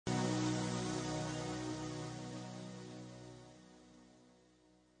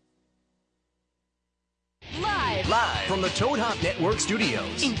Live from the Toad Hop Network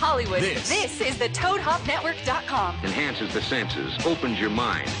studios. In Hollywood, This is the ToadHopNetwork.com. Enhances the senses, opens your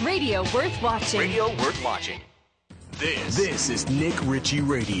mind. Radio worth watching. Radio worth watching. This is Nick Ritchie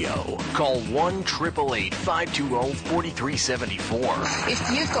Radio. Call 1-888-520-4374.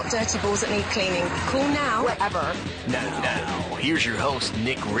 If you've got dirty balls that need cleaning, call now. Wherever. Now, here's your host,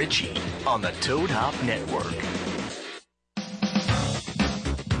 Nick Ritchie, on the Toad Hop Network.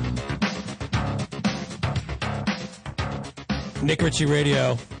 Nick Ritchie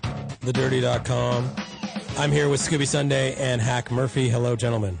Radio, thedirty.com. I'm here with Scooby Sunday and Hack Murphy. Hello,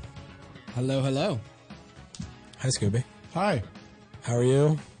 gentlemen. Hello, hello. Hi, Scooby. Hi. How are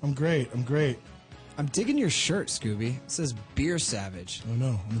you? I'm great. I'm digging your shirt, Scooby. It says Beer Savage. I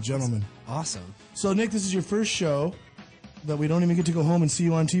know. I'm a gentleman. Awesome. So, Nick, this is your first show that we don't even get to go home and see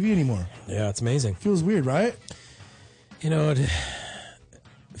you on TV anymore. Yeah, it's amazing. Feels weird, right? You know, it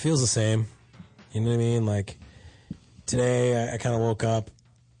feels the same. You know what I mean? Like, today I kind of woke up,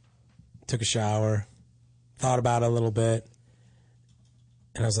 took a shower, thought about it a little bit,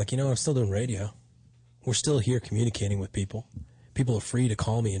 and I was like, you know, I'm still doing radio. We're still here communicating with people. People are free to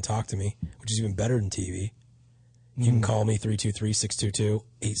call me and talk to me, which is even better than TV. You can call me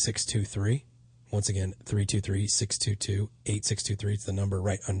 323-622-8623. Once again, 323-622-8623. It's the number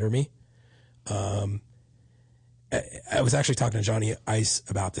right under me. I was actually talking to Johnny Ice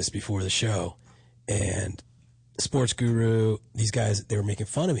about this before the show, and Sports Guru, these guys, they were making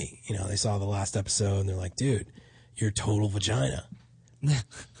fun of me. You know, they saw the last episode, and they're like, dude, you're a total vagina.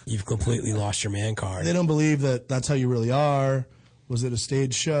 You've completely lost your man card. They don't believe that that's how you really are. Was it a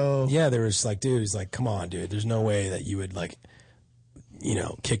stage show? Yeah, there was like, dude, he's like, come on, dude. There's no way that you would, like, you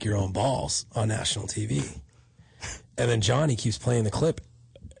know, kick your own balls on national TV. And then Johnny keeps playing the clip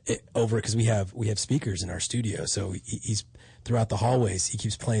over, because we have speakers in our studio. So he's throughout the hallways. He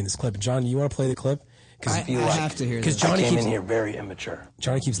keeps playing this clip. And Johnny, you want to play the clip? I have to hear this. Because Johnny came in here very immature.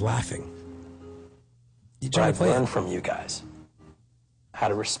 Johnny keeps laughing. But I've learned from you guys how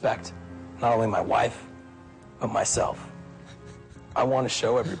to respect not only my wife, but myself. I want to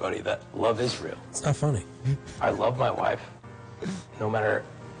show everybody that love is real. It's not funny. I love my wife. No matter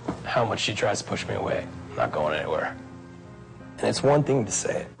how much she tries to push me away, I'm not going anywhere. And it's one thing to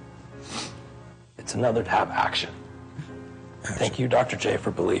say it. It's another to have action. Thank you, Dr. J,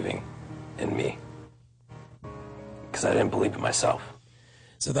 for believing in me. Because I didn't believe in myself.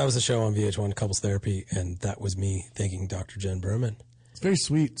 So that was the show on VH1, Couples Therapy, and that was me thanking Dr. Jen Berman. It's very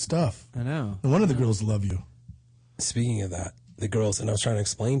sweet stuff. I know. And one of the girls love you. Speaking of that, the girls, and I was trying to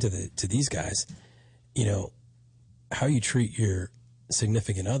explain to these guys, you know, how you treat your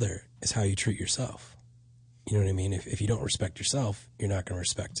significant other is how you treat yourself. You know what I mean? If you don't respect yourself, you're not going to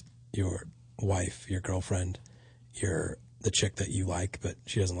respect your wife, your girlfriend, the chick that you like, but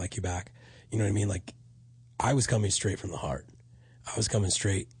she doesn't like you back. You know what I mean? Like, I was coming straight from the heart. I was coming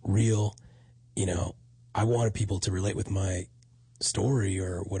straight, real. You know, I wanted people to relate with my story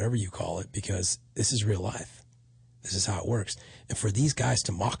or whatever you call it, because this is real life. This is how it works. And for these guys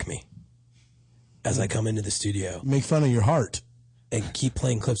to mock me as I come into the studio. Make fun of your heart. And keep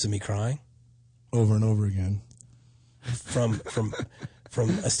playing clips of me crying. Over and over again. From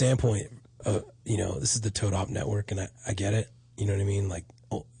a standpoint of, you know, this is the Toad Hop Network, and I get it. You know what I mean? Like,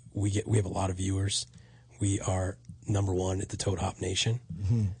 we have a lot of viewers. We are number one at the Toad Hop Nation.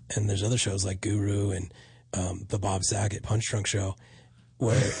 Mm-hmm. And there's other shows like Guru and the Bob Saget Punch Drunk Show,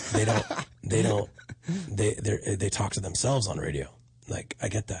 where they talk to themselves on radio. Like, I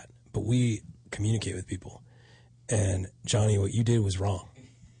get that, but we communicate with people. And Johnny, what you did was wrong.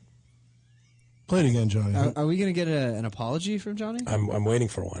 Play it again, Johnny. Are we going to get an apology from Johnny? I'm waiting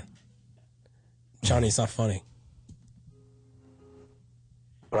for one. Johnny, it's not funny.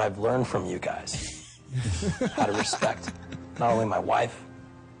 But I've learned from you guys how to respect not only my wife,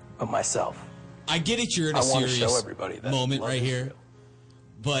 but myself. I get it, you're in a serious moment right here, real.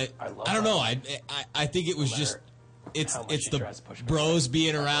 But I don't know. I think it was just it's the bros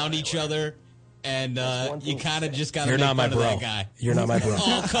being around each other, and you kind of just got to make fun of that guy. You're not my bro.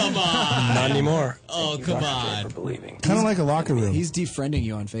 Oh, come on. Not anymore. Oh, come on. Kind of like a locker room. He's defriending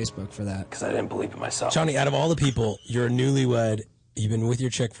you on Facebook for that. Because I didn't believe in myself. Johnny, out of all the people, you're a newlywed. You've been with your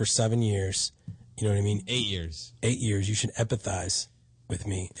chick for 7 years. You know what I mean? 8 years. 8 years. You should empathize with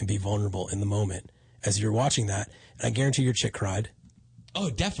me and be vulnerable in the moment as you're watching that. And I guarantee your chick cried. Oh,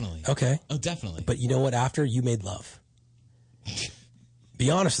 definitely. Okay. Oh, definitely. But you know what? After, you made love. Be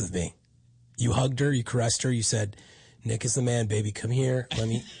honest with me. You hugged her. You caressed her. You said, Nick is the man, baby. Come here.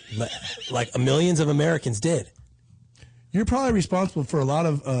 Like millions of Americans did. You're probably responsible for a lot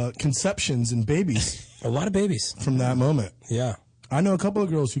of conceptions and babies. A lot of babies. From that moment. Yeah. I know a couple of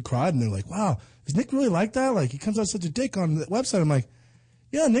girls who cried, and they're like, wow, is Nick really like that? Like, he comes out such a dick on the website. I'm like,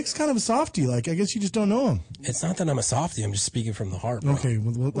 yeah, Nick's kind of a softie. Like, I guess you just don't know him. It's not that I'm a softie. I'm just speaking from the heart, bro. Okay,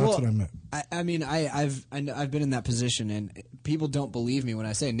 well, that's what I meant. I mean, I've been in that position, and people don't believe me when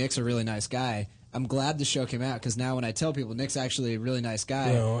I say Nick's a really nice guy. I'm glad the show came out, because now when I tell people Nick's actually a really nice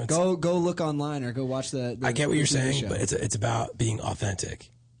guy, go look online or go watch the I get what you're saying, show. but it's about being authentic.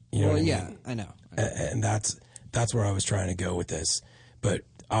 You know what I mean? I know. And that's where I was trying to go with this. But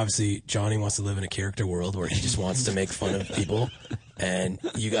obviously, Johnny wants to live in a character world where he just wants to make fun of people, and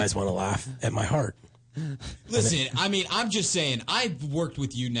you guys want to laugh at my heart. Listen, I mean, I'm just saying, I've worked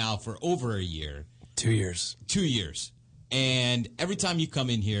with you now for over a year. 2 years. 2 years. And every time you come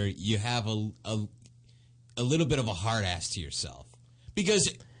in here, you have a little bit of a hard ass to yourself.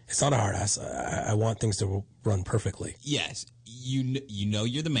 Because it's not a hard ass. I want things to run perfectly. Yes. You know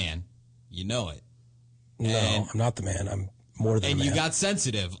you're the man. You know it. No, I'm not the man. I'm more than a man. And you got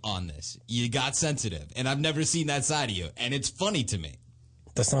sensitive on this. You got sensitive. And I've never seen that side of you. And it's funny to me.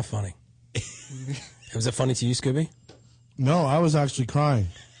 That's not funny. Was it funny to you, Scooby? No, I was actually crying.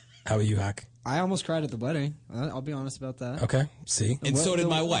 How about you, Hack? I almost cried at the wedding. I'll be honest about that. Okay, see? And so did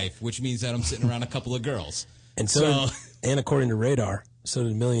my wife, which means that I'm sitting around a couple of girls. And and according to Radar, so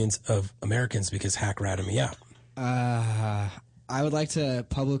did millions of Americans because Hack ratted me out. I would like to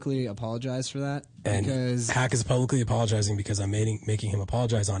publicly apologize for that. And because Hack is publicly apologizing because I'm making him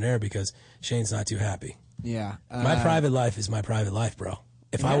apologize on air because Shane's not too happy. Yeah. My private life is my private life, bro.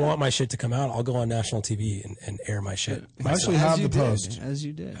 If I want my shit to come out, I'll go on national TV and air my shit. I actually have the post. As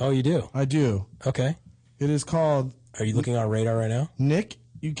you did. Oh, you do? I do. Okay. It is called... Are you looking on Radar right now? Nick,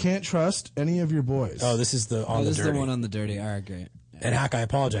 you can't trust any of your boys. Oh, this is the on the this dirty. is the one on the dirty. All right, great. And Hack, I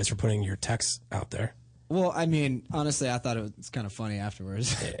apologize for putting your text out there. Well, I mean, honestly, I thought it was kind of funny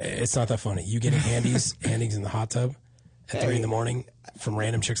afterwards. It's not that funny. You getting handies in the hot tub at 3 in the morning from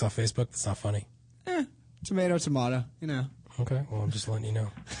random chicks off Facebook, that's not funny. Tomato, you know. Okay, well, I'm just letting you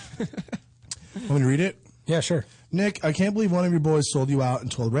know. Want me to read it? Yeah, sure. Nick, I can't believe one of your boys sold you out and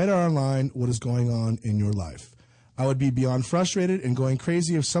told Radar Online what is going on in your life. I would be beyond frustrated and going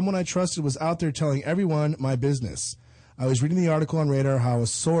crazy if someone I trusted was out there telling everyone my business. I was reading the article on Radar how a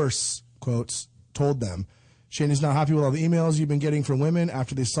source, quotes, told them, Shane is not happy with all the emails you've been getting from women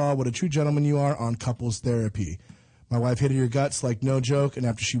after they saw what a true gentleman you are on Couples Therapy. My wife hated your guts like no joke, and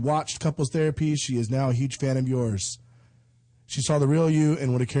after she watched Couples Therapy, she is now a huge fan of yours. She saw the real you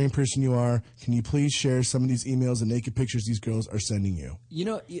and what a caring person you are. Can you please share some of these emails and naked pictures these girls are sending you? You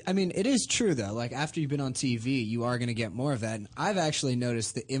know, I mean, it is true, though. Like, after you've been on TV, you are going to get more of that. And I've actually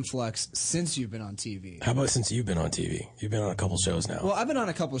noticed the influx since you've been on TV. How about since you've been on TV? You've been on a couple shows now. Well, I've been on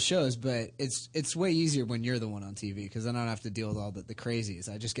a couple shows, but it's way easier when you're the one on TV because then I don't have to deal with all the crazies.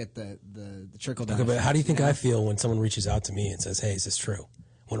 I just get the trickle down. Okay, but how do you think I feel when someone reaches out to me and says, hey, is this true?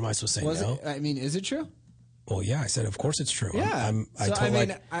 What am I supposed to say, no? I mean, is it true? Well, yeah, I said, of course it's true. Yeah,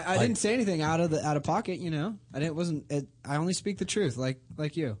 I didn't say anything out of pocket. You know, I only speak the truth, like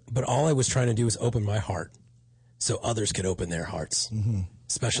you. But all I was trying to do was open my heart, so others could open their hearts,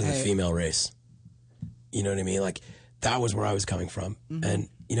 especially the female race. You know what I mean? Like that was where I was coming from, and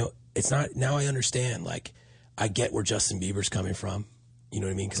you know, it's not. Now I understand. Like I get where Justin Bieber's coming from. You know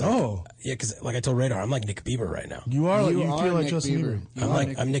what I mean? Because like I told Radar, I'm like Nick Bieber right now. You feel like Justin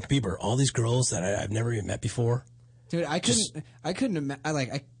Bieber. I'm Nick Bieber. All these girls that I've never even met before. Dude, I couldn't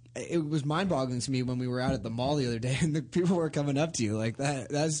imagine. It was mind-boggling to me when we were out at the mall the other day, and the people were coming up to you like that.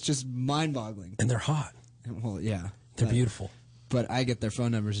 That's just mind-boggling. And they're hot. Well, yeah, they're beautiful. But I get their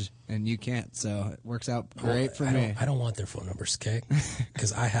phone numbers, and you can't, so it works out great for me. I don't want their phone numbers, okay?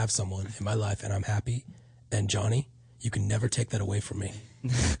 Because I have someone in my life, and I'm happy. And Johnny, you can never take that away from me.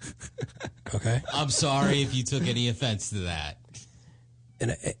 Okay? I'm sorry if you took any offense to that.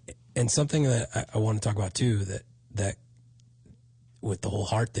 And something that I want to talk about too, that with the whole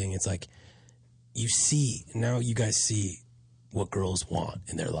heart thing, it's like you guys see what girls want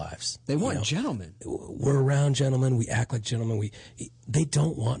in their lives. They want gentlemen. We're around gentlemen. We act like gentlemen. They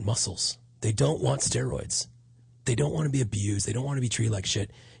don't want muscles. They don't want steroids. They don't want to be abused. They don't want to be treated like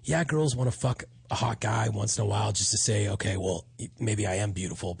shit. Yeah, girls want to fuck a hot guy once in a while just to say, okay, well, maybe I am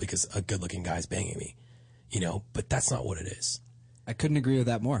beautiful because a good-looking guy's banging me, you know, but that's not what it is. I couldn't agree with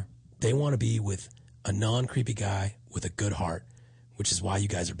that more. They want to be with a non-creepy guy with a good heart, which is why you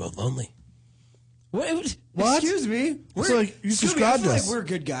guys are both lonely. What? Excuse me? It's like you described us. Like we're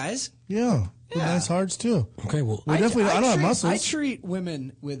good guys. Yeah. With nice hearts, too. Okay, well. I don't have muscles. I treat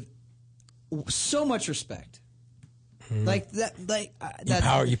women with so much respect. Like that,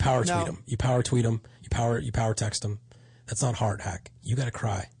 you power tweet them. You power tweet them. You power text them. That's not hard, Hack. You got to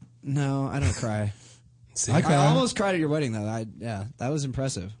cry. No, I don't cry. See? I almost cried at your wedding, though. Yeah, that was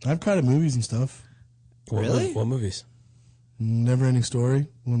impressive. I've cried at movies and stuff. Really? What movies? Never Ending Story,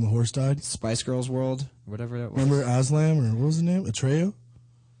 when the horse died. Spice Girls World, whatever that was. Remember Aslam, or what was the name? Atreyu?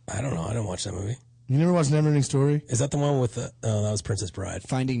 I don't know. I didn't watch that movie. You never watched Never Ending Story? Is that the one with the... Oh, that was Princess Bride.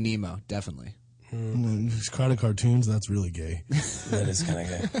 Finding Nemo, definitely. You just cried at cartoons? That's really gay. That is kind of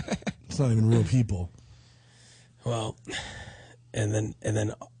gay. It's not even real people. Well, and then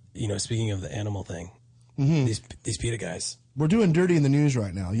you know, speaking of the animal thing, these PETA guys. We're doing Dirty in the News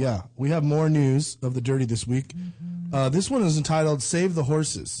right now. Yeah, we have more news of the Dirty this week. This one is entitled "Save the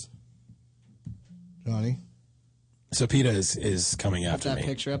Horses." Johnny. So PETA is coming after me. That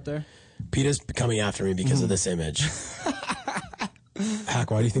picture up there. PETA's coming after me because of this image. Hack,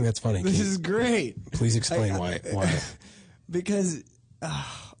 why do you think that's funny? This is great. Please explain why. Because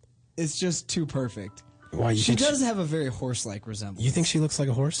it's just too perfect. Why? She does have a very horse-like resemblance. You think she looks like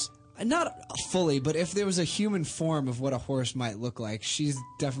a horse? Not fully, but if there was a human form of what a horse might look like, she's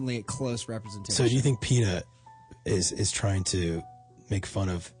definitely a close representation. So do you think PETA is trying to make fun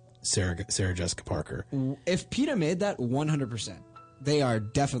of Sarah Jessica Parker? If PETA made that, 100%. They are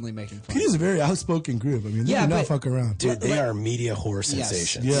definitely making fun. PETA's a very outspoken group. I mean, they do not fuck around. Dude, they are media horror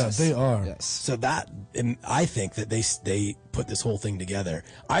sensations. Yeah, they are. Yes. So that, and I think that they put this whole thing together.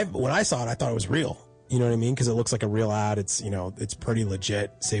 When I saw it, I thought it was real. You know what I mean? Because it looks like a real ad. It's, you know, it's pretty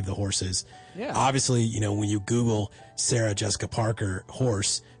legit. Save the horses. Yeah. Obviously, you know, when you Google Sarah Jessica Parker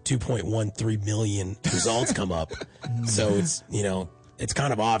horse, 2.13 million results come up. So it's, you know, it's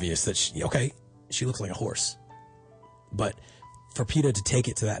kind of obvious that she looks like a horse. But for PETA to take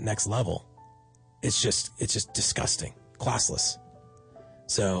it to that next level, it's just disgusting, classless.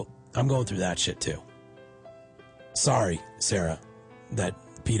 So I'm going through that shit too. Sorry, Sarah, that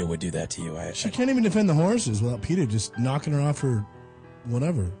PETA would do that to you. She can't even defend the horses without PETA just knocking her off her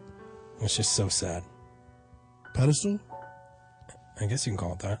whatever. It's just so sad. Pedestal? I guess you can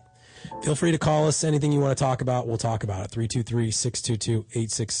call it that. Feel free to call us. Anything you want to talk about, we'll talk about it.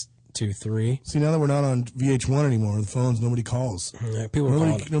 323-622-8623. See, now that we're not on VH1 anymore, the phones, nobody calls. Yeah, people are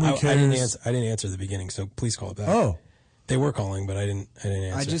calling. Nobody cares. I didn't answer at the beginning, so please call it back. Oh. They were calling, but I didn't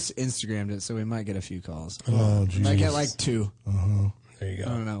answer. I just Instagrammed it, so we might get a few calls. Oh, Jesus. Might get like 2. There you go. I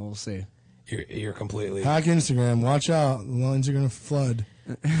don't know. We'll see. You're completely... Hack Instagram. Watch out. The lines are going to flood.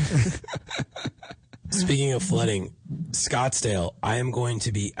 Speaking of flooding, Scottsdale, I am going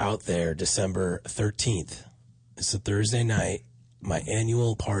to be out there December 13th. It's a Thursday night. My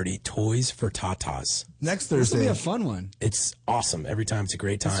annual party, Toys for Tatas. Next Thursday. This will be a fun one. It's awesome. Every time it's a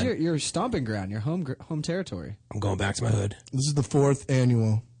great time. It's your stomping ground, your home territory. I'm going back to my hood. This is the 4th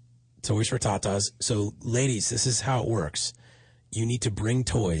annual. Toys for Tatas. So, ladies, this is how it works. You need to bring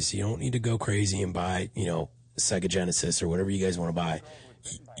toys. You don't need to go crazy and buy, you know, Sega Genesis or whatever you guys want to buy.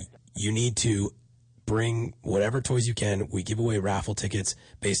 You need to bring whatever toys you can. We give away raffle tickets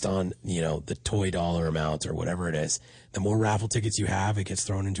based on, you know, the toy dollar amount or whatever it is. The more raffle tickets you have, it gets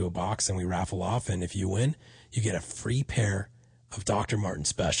thrown into a box and we raffle off. And if you win, you get a free pair of Dr. Martin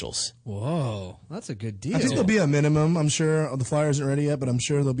specials. Whoa, that's a good deal. I think there'll be a minimum. I'm sure the flyers aren't ready yet, but I'm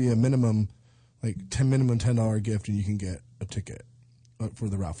sure there'll be a minimum, like minimum $10 gift, and you can get a ticket for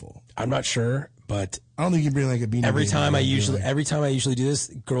the raffle. I'm not sure, but I don't think you bring like a beanie. Every time I usually do this,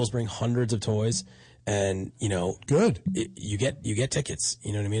 girls bring hundreds of toys. And, you know, good. You get tickets,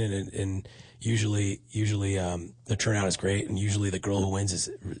 you know what I mean? And usually, the turnout is great. And usually the girl who wins is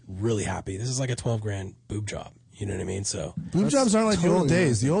really happy. This is like a $12,000 boob job. You know what I mean? So boob jobs aren't like the old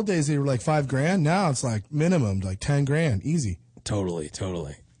days. The old days, they were like $5,000. Now it's like minimum, like $10,000. Easy. Totally.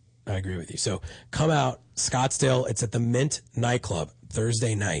 I agree with you. So come out, Scottsdale. It's at the Mint nightclub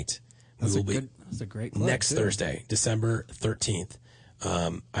Thursday night. That's a great club. Next Thursday, December 13th.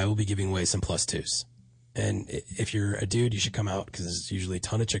 I will be giving away some plus twos. And if you're a dude, you should come out because there's usually a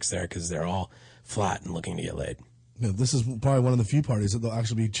ton of chicks there because they're all flat and looking to get laid. No, this is probably one of the few parties that there'll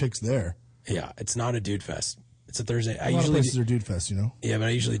actually be chicks there. Yeah, it's not a dude fest. It's a Thursday. A lot of places are dude fest, you know? Yeah, but I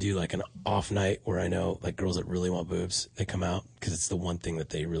usually do like an off night where I know like girls that really want boobs, they come out because it's the one thing that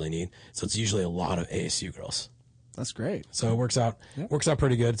they really need. So it's usually a lot of ASU girls. That's great. So it works out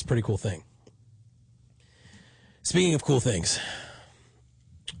pretty good. It's a pretty cool thing. Speaking of cool things,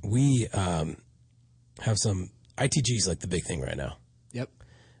 we have some ITG's like the big thing right now. Yep.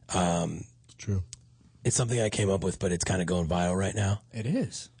 It's true. It's something I came up with, but it's kind of going viral right now. It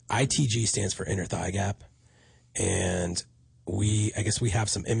is. ITG stands for inner thigh gap. And I guess we have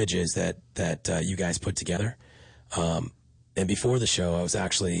some images that you guys put together. And before the show, I was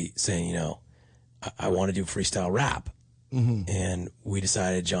actually saying, you know, I want to do freestyle rap. Mm-hmm. And we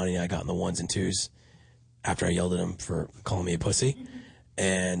decided, Johnny and I got in the ones and twos after I yelled at him for calling me a pussy.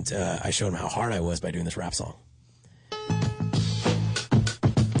 And I showed him how hard I was by doing this rap song.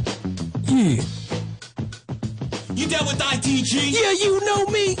 Yeah. You down with ITG? Yeah, you know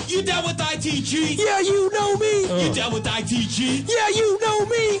me. You down with ITG? Yeah, you know me. You down with ITG? Yeah, you know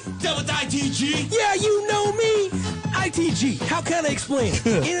me. Down with ITG? Yeah, you know me. ITG, how can I explain it?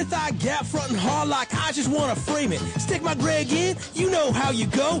 Inner thigh gap, frontin' hard like I just wanna frame it. Stick my Greg in, you know how you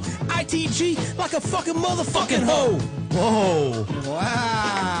go. ITG, like a fucking motherfucking hoe. Whoa.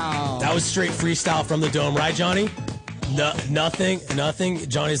 Wow. That was straight freestyle from the dome, right, Johnny? No, nothing.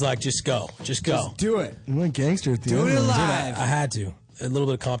 Johnny's like, just go. Just do it. You went gangster at the end. Do it Dude, live. I had to. A little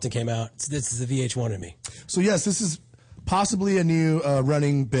bit of Compton came out. This is the VH1 in me. So, yes, this is possibly a new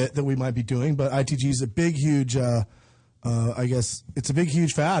running bit that we might be doing, but ITG is a big, huge, I guess, it's a big,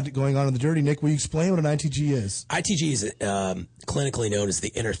 huge fad going on in the dirty. Nick, will you explain what an ITG is? ITG is clinically known as the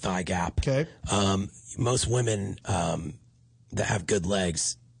inner thigh gap. Okay. Most women that have good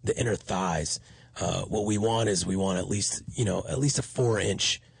legs, the inner thighs, what we want is at least a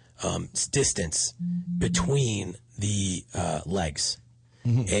 4-inch distance between the legs.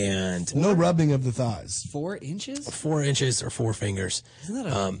 Mm-hmm. And no rubbing of the thighs. 4 inches? 4 inches or 4 fingers. Isn't that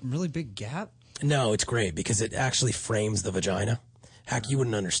a really big gap? No, it's great because it actually frames the vagina. Heck, you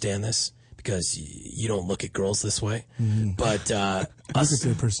wouldn't understand this because you don't look at girls this way. Mm-hmm. But look at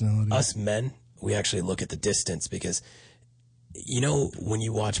their personality. Us men, we actually look at the distance because, when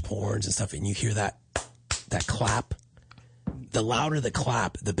you watch porns and stuff and you hear that clap, the louder the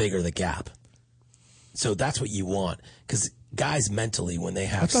clap, the bigger the gap. So that's what you want because guys mentally when they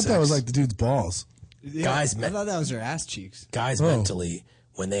have sex. I thought that was like the dude's balls. Yeah, I thought that was their ass cheeks. Guys mentally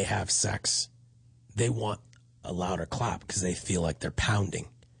when they have sex, they want a louder clap because they feel like they're pounding.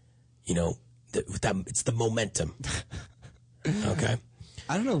 It's the momentum. Okay.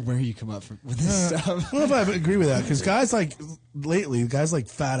 I don't know where you come up with this stuff. I don't know if I agree with that because guys like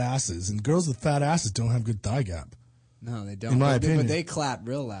fat asses and girls with fat asses don't have good thigh gap. No, they don't. In my opinion. But they clap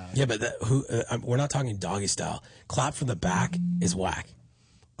real loud. Yeah, but we're not talking doggy style. Clap from the back is whack.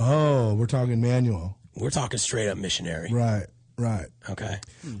 Oh, we're talking manual. We're talking straight up missionary. Right. Okay.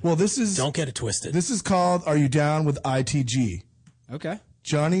 Well, don't get it twisted. This is called "Are You Down with ITG?" Okay.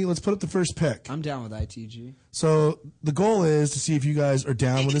 Johnny, let's put up the first pick. I'm down with ITG. So the goal is to see if you guys are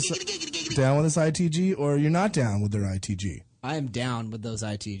down with this ITG or you're not down with their ITG. I am down with those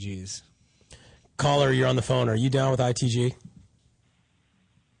ITGs. Caller, you're on the phone. Are you down with ITG?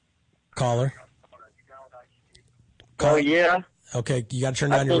 Caller? Oh, yeah. Okay, you got to turn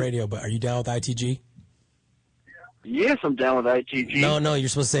down your radio, but are you down with ITG? Yes, I'm down with ITG. No, you're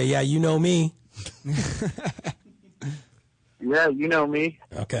supposed to say, yeah, you know me. Yeah, you know me.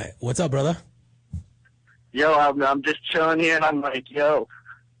 Okay, what's up, brother? Yo, I'm just chilling here, and I'm like,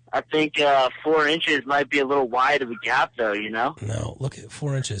 I think 4 inches might be a little wide of a gap, though, No, look at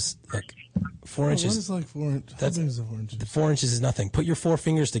 4 inches. Like 4 inches. What is like 4 inches? How big is 4 inches? 4 inches is nothing. Put your 4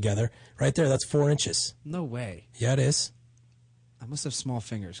 fingers together. Right there, that's 4 inches. No way. Yeah, it is. I must have small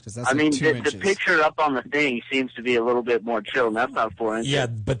fingers because that's 2 inches. The picture up on the thing seems to be a little bit more chill, and that's not 4 inches. Yeah,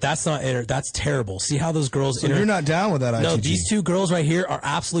 but that's not that's terrible. See how those girls... So you're not down with that ITG? No, these two girls right here are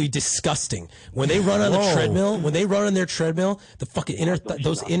absolutely disgusting. When they run on the treadmill, the fucking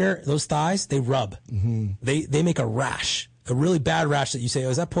those thighs, they rub. Mm-hmm. They make a rash. A really bad rash that you say,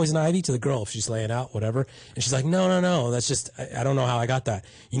 is that poison ivy to the girl if she's laying out, whatever. And she's like, no, that's just, I don't know how I got that.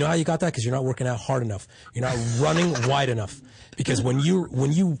 You know how you got that? Because you're not working out hard enough. You're not running wide enough. Because when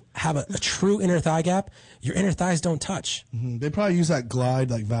you have a true inner thigh gap, your inner thighs don't touch. Mm-hmm. They probably use that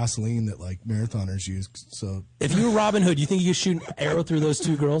Glide like Vaseline that like marathoners use. So if you were Robin Hood, you think you could shoot an arrow through those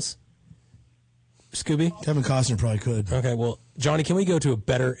two girls? Scooby? Kevin Costner probably could. Okay, well, Johnny, can we go to a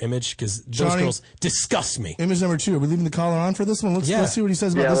better image? Because those girls disgust me. Image number 2. Are we leaving the caller on for this one? Let's see what he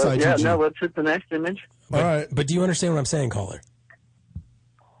says about this ITG. Yeah, no, let's hit the next image. All right. But do you understand what I'm saying, caller?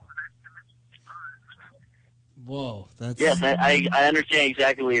 Whoa. Yes, I understand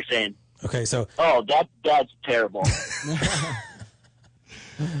exactly what you're saying. Okay, so... Oh, that's terrible.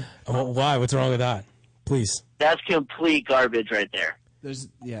 Why? What's wrong with that? Please. That's complete garbage right there.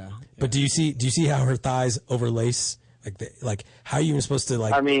 But do you see how her thighs overlace? Like how are you even supposed to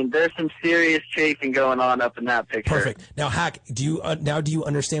like? I mean, there's some serious chafing going on up in that picture. Perfect. Now, Hack, do you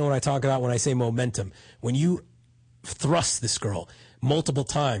understand what I talk about when I say momentum? When you thrust this girl multiple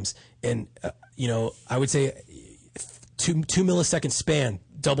times, and I would say 2 millisecond span,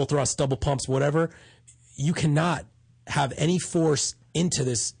 double thrust, double pumps, whatever, you cannot have any force into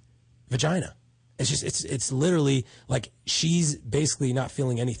this vagina. It's literally like she's basically not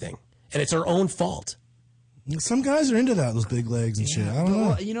feeling anything, and it's her own fault. Some guys are into that, those big legs and shit. I don't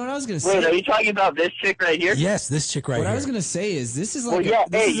know. You know what I was going to say? Wait, are you talking about this chick right here? Yes, this chick right here. What I was going to say is this is like well, yeah,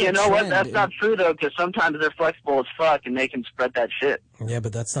 hey, you know what? That's not true, though, because sometimes they're flexible as fuck and they can spread that shit. Yeah,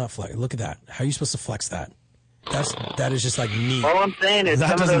 but that's not flex. Look at that. How are you supposed to flex that? That is just like neat. All I'm saying is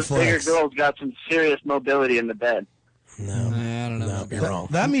some of those bigger girls got some serious mobility in the bed. No, I don't know. No, you're wrong.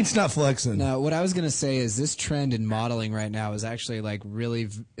 That means not flexing. No, what I was going to say is this trend in modeling right now is actually like really,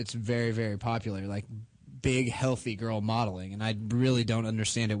 it's very, very popular. Like big, healthy girl modeling. And I really don't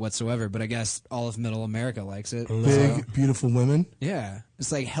understand it whatsoever, but I guess all of middle America likes it. Big, beautiful women? Yeah.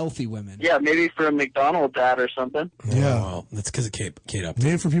 It's like healthy women. Yeah, maybe for a McDonald's ad or something. Yeah. Well, that's because of Kate Upton.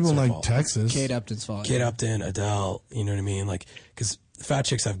 Maybe for people in like fault. Texas. Kate Upton's fault. Kate Upton, Adele, you know what I mean? Like, because fat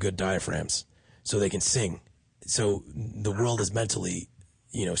chicks have good diaphragms, so they can sing. So the world is mentally,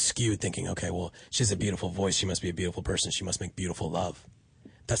 skewed, thinking, okay, well, she has a beautiful voice. She must be a beautiful person. She must make beautiful love.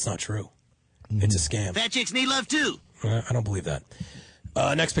 That's not true. It's a scam. Fat chicks need love too. I don't believe that.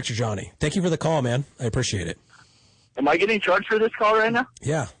 Next picture, Johnny. Thank you for the call, man. I appreciate it. Am I getting charged for this call right now?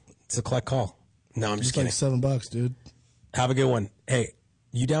 Yeah, it's a collect call. No, I'm just kidding. Like $7, dude. Have a good one. Hey,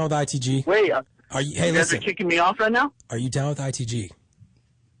 you down with ITG? Wait, are you? Hey, you guys listen. are kicking me off right now? Are you down with ITG?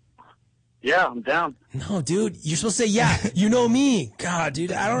 Yeah, I'm down. No, dude, you're supposed to say yeah. You know me. God,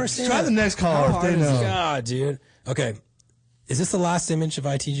 dude, I don't understand. Try the next caller if they know. God, dude. Okay. Is this the last image of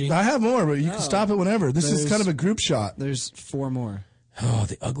ITG? I have more, but you can stop it whenever. This is kind of a group shot. There's 4 more. Oh,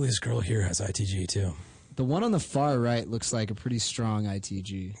 the ugliest girl here has ITG, too. The one on the far right looks like a pretty strong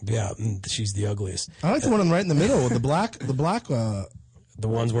ITG. Yeah, she's the ugliest. I like the one right in the middle, the black. The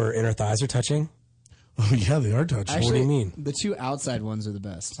ones where inner thighs are touching? Oh, yeah, they are touching. Actually, what do you mean? The 2 outside ones are the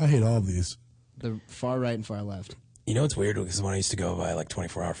best. I hate all of these. The far right and far left. You know, it's weird because when I used to go by like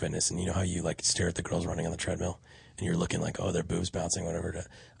 24-hour fitness, and you know how you like stare at the girls running on the treadmill, and you're looking like, oh, their boobs bouncing, whatever.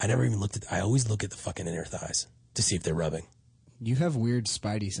 I never even looked at. I always look at the fucking inner thighs to see if they're rubbing. You have weird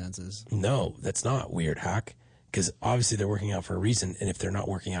spidey senses. No, that's not weird, hack. Because obviously they're working out for a reason, and if they're not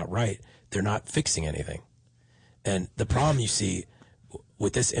working out right, they're not fixing anything. And the problem you see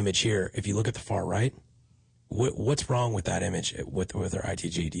with this image here, if you look at the far right, what's wrong with that image with their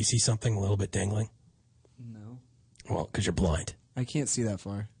ITG? Do you see something a little bit dangling? No. Well, because you're blind. I can't see that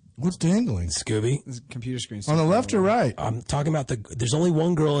far. What's dangling? Scooby? This computer screen. On the left or right? I'm talking about there's only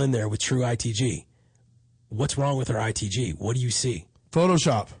one girl in there with true ITG. What's wrong with her ITG? What do you see?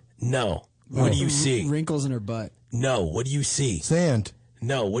 Photoshop. No. What do you see? Wrinkles in her butt. No. What do you see? Sand.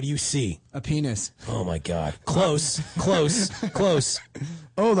 No. What do you see? A penis. Oh, my God. Close. Close. Close.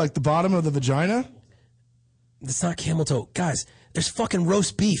 Oh, like the bottom of the vagina? That's not camel toe. Guys, there's fucking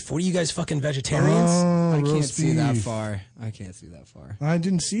roast beef. What are you guys, fucking vegetarians? Oh, I can't roast see that beef. far. I can't see that far. I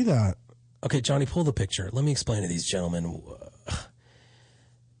didn't see that. Okay, Johnny, pull the picture. Let me explain to these gentlemen.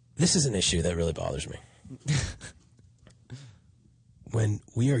 This is an issue that really bothers me. When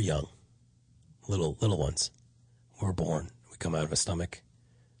we are young, little ones, we're born. We come out of a stomach.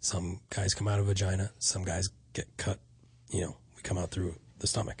 Some guys come out of a vagina. Some guys get cut. We come out through the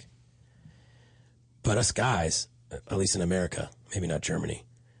stomach. But us guys, at least in America, maybe not Germany,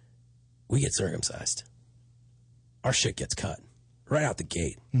 we get circumcised. Our shit gets cut right out the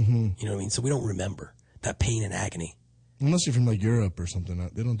gate. Mm-hmm. You know what I mean? So we don't remember that pain and agony. Unless you're from like Europe or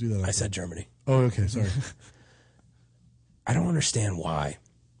something. They don't do that. I said Germany. Oh, okay. Sorry. I don't understand why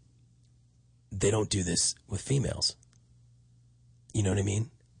they don't do this with females. You know what I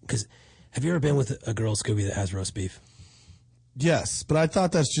mean? Because have you ever been with a girl, Scooby, that has roast beef? Yes, but I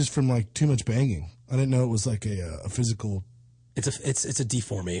thought that's just from like too much banging. I didn't know it was like a physical. It's a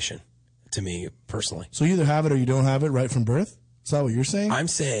deformation to me personally. So you either have it or you don't have it right from birth? Is that what you're saying? I'm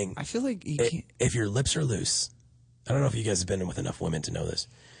saying I feel like if your lips are loose, I don't know if you guys have been with enough women to know this.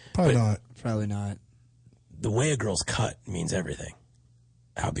 Probably not. Probably not. The way a girl's cut means everything.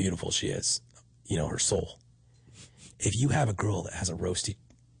 How beautiful she is, her soul. If you have a girl that has a roasty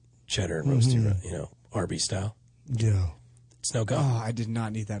cheddar and roasty, Arby's style, yeah, it's no go. Oh, I did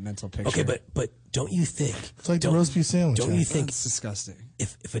not need that mental picture. Okay, but don't you think it's like the roast beef sandwich? Don't you think it's disgusting?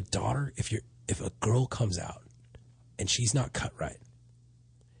 If a girl comes out and she's not cut right,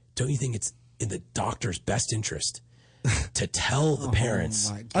 don't you think it's in the doctor's best interest to tell the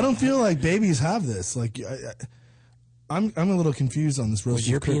parents? I don't feel like babies have this. Like, I'm a little confused on this roast. Was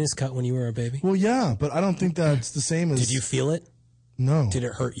your penis cut when you were a baby? Well, yeah, but I don't think that's the same as. Did you feel it? No. Did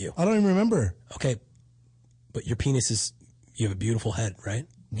it hurt you? I don't even remember. Okay, but your penis is. You have a beautiful head, right?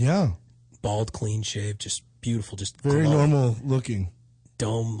 Yeah. Bald, clean shaved, just beautiful, just very glowing. normal looking.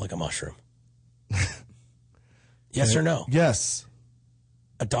 Dome like a mushroom. Yes or no? Yes.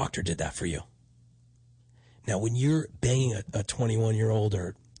 A doctor did that for you. Now, when you're banging a 21-year-old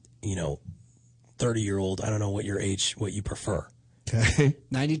or, 30-year-old. I don't know what your age, what you prefer. Okay.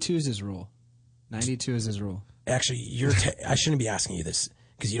 92 is his rule. 92 is his rule. Actually, I shouldn't be asking you this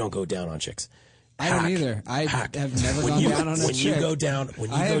because you don't go down on chicks. I don't either. I have never gone down on a chick. When you go down,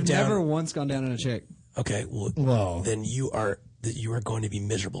 I have never once gone down on a chick. Okay, well, then you are going to be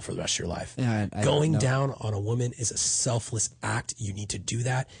miserable for the rest of your life. Yeah, going down on a woman is a selfless act. You need to do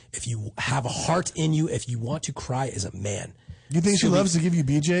that. If you have a heart in you, if you want to cry as a man. You think she loves to give you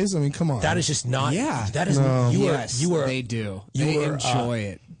BJs? I mean, come on. That is just not. Yeah. That is. No. You are. They do. They enjoy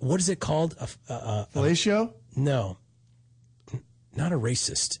it. What is it called? Fellatio? No. Not a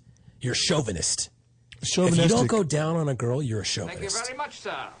racist. You're a chauvinist. Chauvinistic. If you don't go down on a girl, you're a chauvinist. Thank you very much,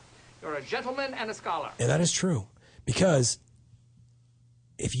 sir. You're a gentleman and a scholar. And that is true. Because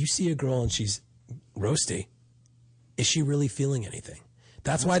if you see a girl and she's roasty, is she really feeling anything?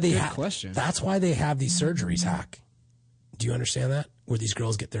 That's why they have. That's why they have these surgeries, Hack. Do you understand that? Where these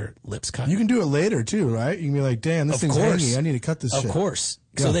girls get their lips cut. You can do it later too, right? You can be like, "Damn, this thing's hanging. I need to cut this shit." Of course.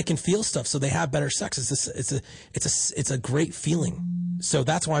 Yeah. So they can feel stuff. So they have better sex. It's a great feeling. So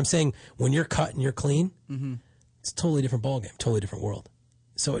that's why I'm saying when you're cut and you're clean, it's a totally different ballgame, totally different world.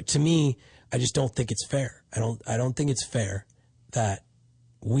 So to me, I just don't think it's fair. I don't think it's fair that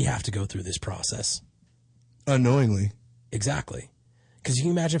we have to go through this process unknowingly. Exactly. Because you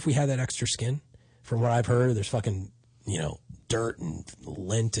can imagine if we had that extra skin. From what I've heard, there's fucking dirt and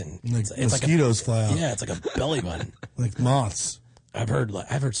lint and like it's mosquitoes fly out. Yeah, it's like a belly button, like moths. I've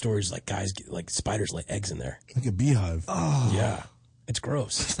heard stories like guys like spiders lay eggs in there, like a beehive. Oh yeah, it's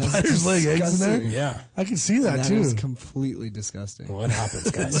gross. Spiders lay eggs in there. Yeah, I can see that too. That is completely disgusting. What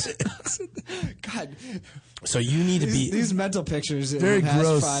happens, guys? God. So you need to be these mental pictures. Very in the past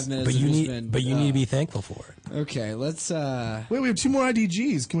gross. 5 minutes but you need to be thankful for it. Okay, let's. Wait, we have 2 more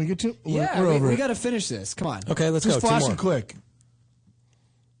IDGs. Can we get to? Yeah, we got to finish this. Come on. Okay, let's just go. Flash it quick.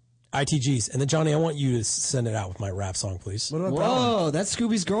 ITGs, and then Johnny, I want you to send it out with my rap song, please. What about Whoa, that's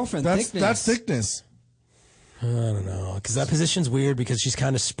Scooby's girlfriend. Thickness. That's Thickness. I don't know, because that position's weird because she's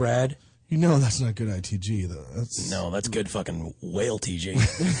kind of spread. You know that's not good ITG though. That's good fucking whale TG.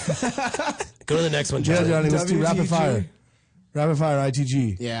 Go to the next one, Johnny. Yeah, Johnny, let's do rapid fire. Rapid fire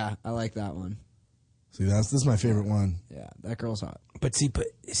ITG. Yeah, I like that one. See, this is my favorite one. Yeah, that girl's hot. But see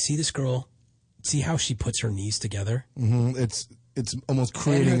this girl. See how she puts her knees together. Mm-hmm. It's almost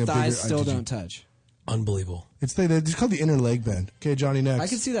creating and her a bigger thighs still ITG. don't touch. Unbelievable. It's called the inner leg bend. Okay, Johnny, next. I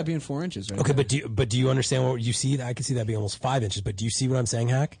can see that being 4 inches, right? Okay, there. but do you understand what you see? I can see that being almost 5 inches. But do you see what I'm saying,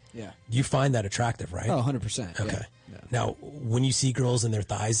 Hack? Yeah. You find that attractive, right? Oh, 100%. Okay. Yeah. Now, when you see girls and their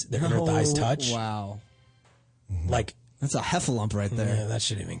inner thighs touch, wow, like that's a heffalump right there. Yeah, that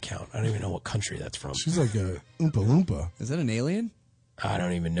shouldn't even count. I don't even know what country that's from. She's like a Oompa Loompa. Is that an alien? I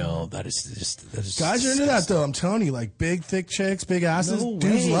don't even know. That is guys are into that though. I'm telling you, like big, thick chicks, big asses. No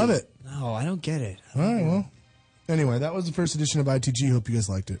Dudes way. love it. No, I don't get it. All right, well. Anyway, that was the first edition of ITG. Hope you guys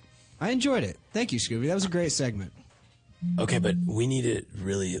liked it. I enjoyed it. Thank you, Scooby. That was a great segment. Okay, but we need to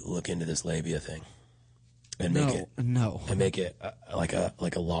really look into this labia thing and make it like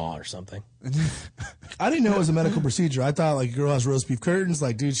a law or something. I didn't know it was a medical procedure. I thought like a girl has roast beef curtains.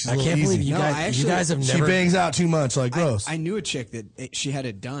 Like, dude, she's a I little can't easy. believe you guys have never. She bangs out too much. Like, gross. I knew a chick that she had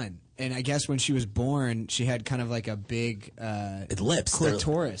it done. And I guess when she was born, she had kind of like a big lips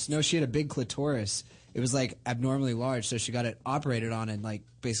clitoris. No, she had a big clitoris. It was like abnormally large, so she got it operated on and like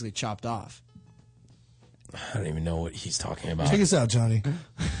basically chopped off. I don't even know what he's talking about. Take us out, Johnny.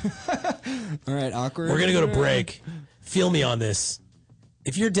 All right, awkward. We're gonna go to break. Feel me on this.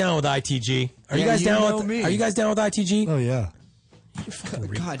 If you're down with ITG, are you guys down with me? Are you guys down with ITG? Oh yeah.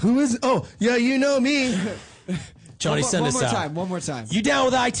 God. Who is? Oh yeah, you know me. Johnny, send us out. One more time. You down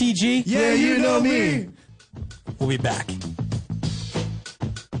with ITG? Yeah, you know me. We'll be back.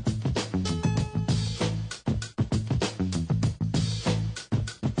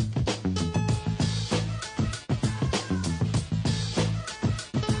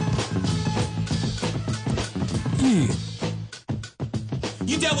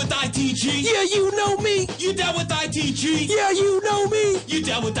 You down with ITG? Yeah, you know me. You down with ITG? Yeah, you know me. You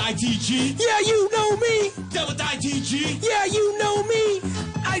down with ITG? Yeah, you know me. Down with ITG? Yeah, you know me.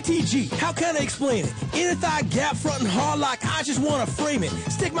 ITG, how can I explain it? Inner thigh gap, front and hard like I just want to frame it.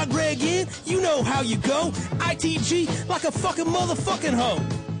 Stick my Greg in, you know how you go. ITG, like a fucking motherfucking hoe.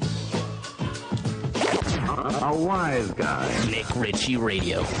 A wise guy. Nick Ritchie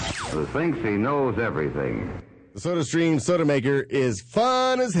Radio. Who thinks he knows everything. The SodaStream Soda Maker is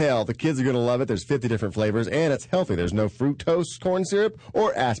fun as hell. The kids are going to love it. There's 50 different flavors, and it's healthy. There's no fructose, corn syrup,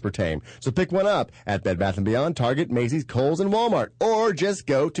 or aspartame. So pick one up at Bed Bath & Beyond, Target, Macy's, Kohl's, and Walmart. Or just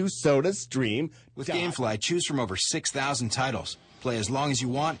go to SodaStream. With GameFly, choose from over 6,000 titles. Play as long as you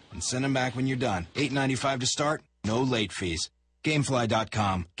want and send them back when you're done. $8.95 to start, no late fees.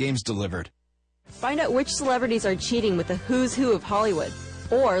 Gamefly.com. Games delivered. Find out which celebrities are cheating with the who's who of Hollywood.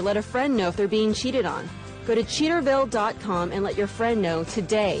 Or let a friend know if they're being cheated on. Go to Cheaterville.com and let your friend know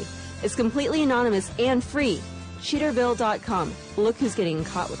today. It's completely anonymous and free. Cheaterville.com. Look who's getting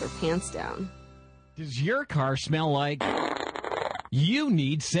caught with her pants down. Does your car smell like? You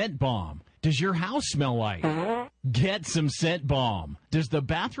need Scent Bomb. Does your house smell like? Get some Scent Bomb. Does the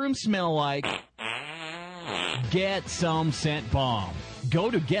bathroom smell like? Get some Scent Bomb.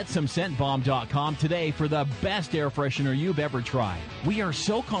 Go to GetSomeScentBomb.com today for the best air freshener you've ever tried. We are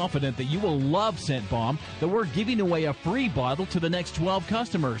so confident that you will love Scent Bomb that we're giving away a free bottle to the next 12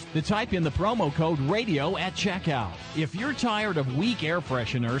 customers that type in the promo code RADIO at checkout. If you're tired of weak air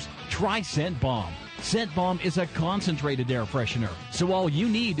fresheners, try Scent Bomb. Scent Bomb is a concentrated air freshener, so all you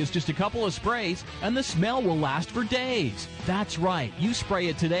need is just a couple of sprays and the smell will last for days. That's right, you spray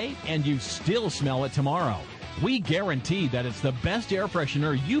it today and you still smell it tomorrow. We guarantee that it's the best air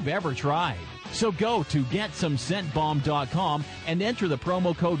freshener you've ever tried. So go to GetSomeScentBomb.com and enter the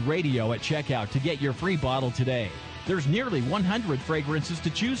promo code RADIO at checkout to get your free bottle today. There's nearly 100 fragrances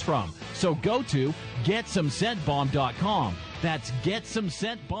to choose from, so go to GetSomeScentBomb.com. That's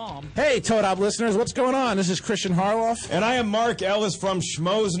GetSomeScentBomb. Hey, Toad Hop listeners, what's going on? This is Christian Harloff. And I am Mark Ellis from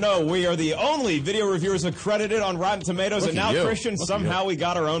Schmoes Know. We are the only video reviewers accredited on Rotten Tomatoes. And now, Christian, somehow we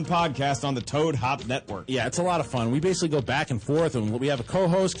got our own podcast on the Toad Hop Network. Yeah, it's a lot of fun. We basically go back and forth, and we have a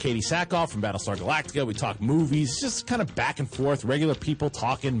co-host, Katie Sackhoff from Battlestar Galactica. We talk movies. It's just kind of back and forth, regular people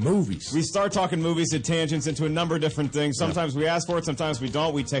talking movies. We start talking movies at tangents into a number of different things. Sometimes we ask for it, sometimes we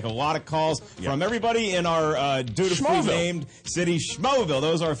don't. We take a lot of calls from everybody in our dutifully named city, Schmoville.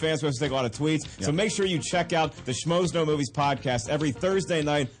 Those are our fans. We have to take a lot of tweets. So make sure you check out the Schmoes Know Movies podcast every Thursday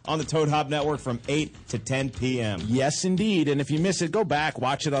night on the Toad Hop Network from 8 to 10 p.m. Yes, indeed. And if you miss it, go back,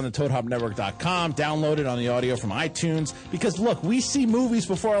 watch it on the ToadHopNetwork.com, download it on the audio from iTunes. Because, look, we see movies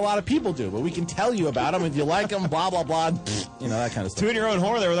before a lot of people do, but we can tell you about them. If you like them, blah, blah, blah, you know, that kind of stuff. Tune your own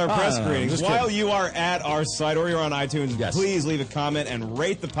horn there with our press screenings. While you are at our site or you're on iTunes, please leave a comment and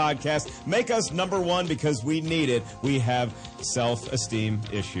rate the podcast. Make us #1 because we need it. We have self-esteem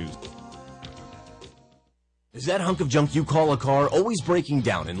issues. Is that hunk of junk you call a car always breaking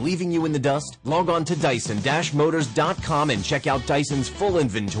down and leaving you in the dust? Log on to Dyson-Motors.com and check out Dyson's full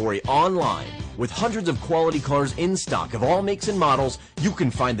inventory online. With hundreds of quality cars in stock of all makes and models, you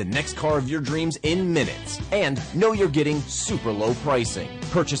can find the next car of your dreams in minutes. And know you're getting super low pricing.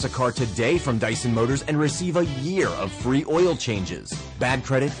 Purchase a car today from Dyson Motors and receive a year of free oil changes. Bad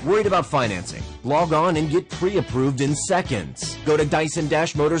credit? Worried about financing? Log on and get pre-approved in seconds. Go to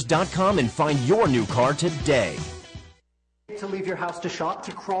Dyson-Motors.com and find your new car today. To leave your house to shop,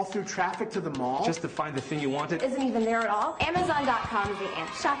 to crawl through traffic to the mall, just to find the thing you wanted. Isn't even there at all. Amazon.com is the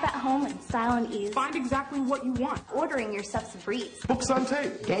answer. Shop at home in style and ease. Find exactly what you want. Ordering your stuff's a breeze. Books on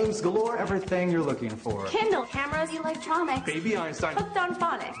tape, games galore, everything you're looking for. Kindle, cameras, electronics. Baby Einstein. Hooked on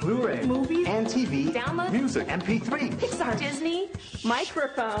phonics. Blu-ray. Movies. And TV. Download. Music. MP3. Pixar. Disney.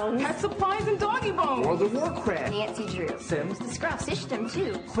 Microphones. Pet supplies and doggy bones. World of Warcraft. Nancy Drew. Sims. The Scruff System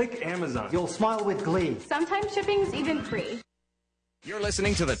too. Click Amazon. You'll smile with glee. Sometimes shipping's even free. You're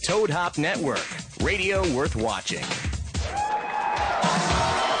listening to the Toad Hop Network, radio worth watching.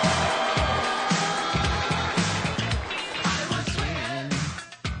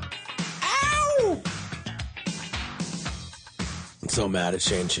 Ow! I'm so mad at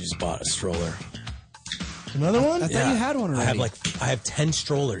Shane. She just bought a stroller. Another one? I thought you had one already. I have 10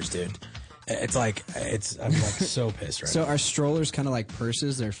 strollers, dude. I'm like so pissed right now. So are strollers kind of like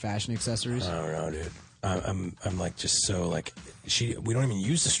purses? They're fashion accessories? I don't know, dude. I'm like just so like we don't even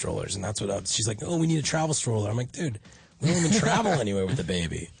use the strollers, and that's what she's like. Oh, we need a travel stroller. I'm like, dude, we don't even travel anywhere with the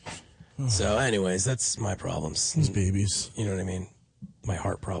baby. So, anyways, that's my problems. These babies, you know what I mean? My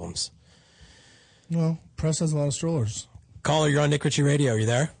heart problems. Well, Press has a lot of strollers. Caller, you're on Nick Ritchie Radio. Are you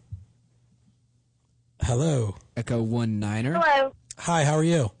there? Hello. Echo 19er. Hello. Hi. How are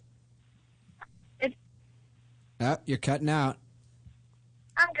you? You're cutting out.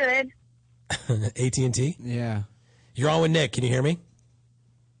 I'm good. AT&T? Yeah. You're on with Nick. Can you hear me?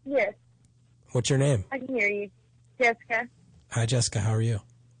 Yes. What's your name? I can hear you. Jessica. Hi, Jessica. How are you?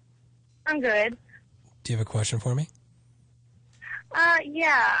 I'm good. Do you have a question for me?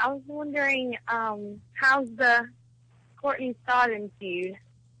 Yeah. I was wondering, how's the Courtney Stodden feud?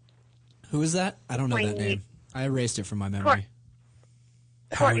 Who is that? I don't know that name. I erased it from my memory.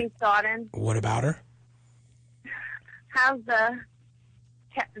 Courtney Stodden. What about her? How's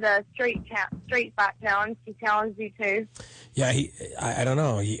the straight fight challenge? He challenged you too. Yeah, I don't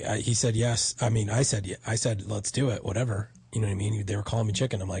know. He said yes. I mean, I said let's do it. Whatever. You know what I mean? They were calling me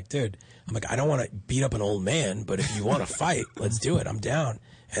chicken. I'm like, dude, I don't want to beat up an old man, but if you want to fight, let's do it. I'm down.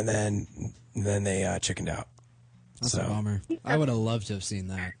 And then they chickened out. That's a bummer. I would have loved to have seen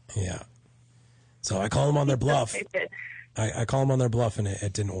that. Yeah. So I call them on their bluff. I call them on their bluff, and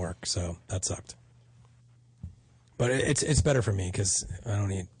it didn't work. So that sucked. But it's better for me because I don't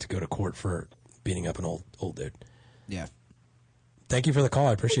need to go to court for beating up an old dude. Yeah. Thank you for the call.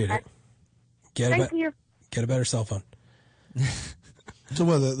 I appreciate it. Get a better cell phone. So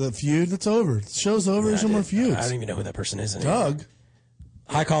what? The feud that's over. The show's over. There's no more feuds. I don't even know who that person is anymore. Doug.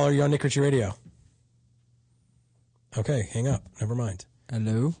 Hi, caller. You're on Nick Ritchie Radio. Okay, hang up. Never mind.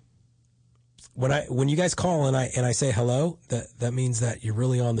 Hello. When you guys call and I say hello, that means that you're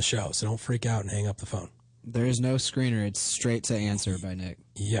really on the show. So don't freak out and hang up the phone. There is no screener. It's straight to answer by Nick.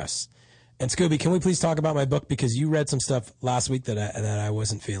 Yes. And Scooby, can we please talk about my book because you read some stuff last week that I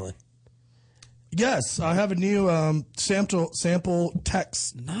wasn't feeling. Yes, I have a new sample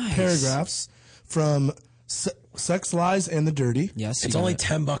text paragraphs from Sex, Lies, and the Dirty. Yes, it's only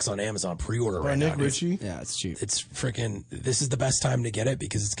 $10 on Amazon pre-order right now. Nick Ritchie. Yeah, it's cheap. It's freaking. This is the best time to get it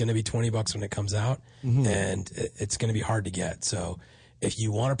because it's going to be $20 when it comes out, and it's going to be hard to get. So if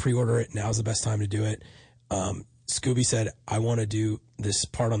you want to pre-order it, now's the best time to do it. Scooby said, I want to do this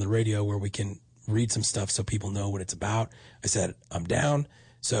part on the radio where we can read some stuff so people know what it's about. I said, I'm down.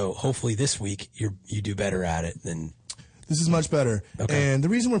 So hopefully this week you do better at it than. This is much better. Okay. And the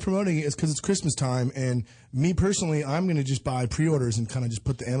reason we're promoting it is because it's Christmas time. And me personally, I'm going to just buy pre-orders and kind of just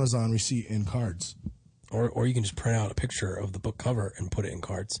put the Amazon receipt in cards. Or you can just print out a picture of the book cover and put it in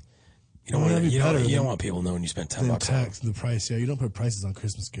cards. You don't want people knowing you spent $10 tax the price. Yeah, you don't put prices on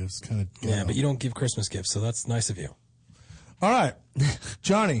Christmas gifts. Kind of. Yeah, but you don't give Christmas gifts, so that's nice of you. All right,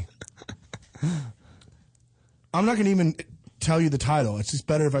 Johnny. I'm not going to even tell you the title. It's just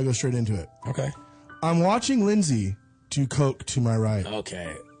better if I go straight into it. Okay. I'm watching Lindsay do coke to my right.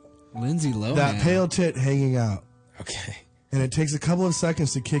 Okay. Lindsay Lohan. That pale tit hanging out. Okay. And it takes a couple of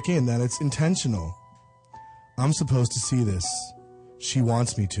seconds to kick in that it's intentional. I'm supposed to see this. She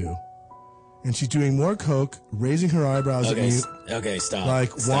wants me to. And she's doing more coke, raising her eyebrows at me. Okay, stop.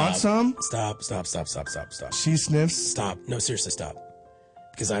 Like, stop. Want some? Stop. She sniffs. Stop. No, seriously, stop.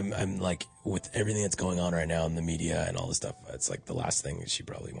 Because I'm like, with everything that's going on right now in the media and all this stuff, it's like the last thing she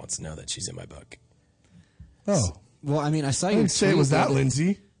probably wants to know that she's in my book. Oh. Well, I mean, I saw I you didn't say it was that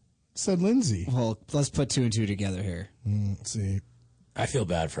Lindsay. It said Lindsay. Well, let's put two and two together here. Let's see. I feel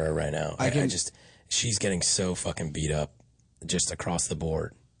bad for her right now. She's getting so fucking beat up just across the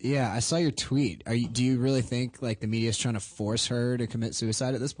board. Yeah, I saw your tweet. Do you really think like the media is trying to force her to commit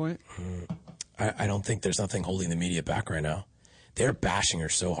suicide at this point? I don't think there's nothing holding the media back right now. They're bashing her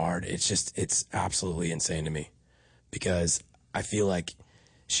so hard. It's absolutely insane to me because I feel like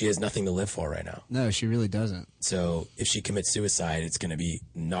she has nothing to live for right now. No, she really doesn't. So if she commits suicide, it's going to be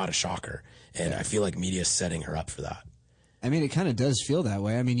not a shocker. And I feel like media is setting her up for that. I mean, it kind of does feel that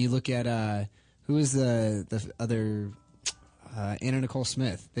way. I mean, you look at who is the other Anna Nicole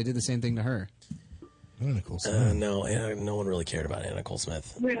Smith. They did the same thing to her. Anna Nicole Smith. No one really cared about Anna Nicole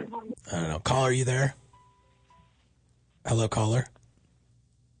Smith. I don't know. Caller, are you there? Hello, caller.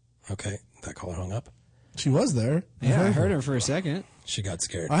 Okay, that caller hung up. She was there. Yeah, I heard her for a second. She got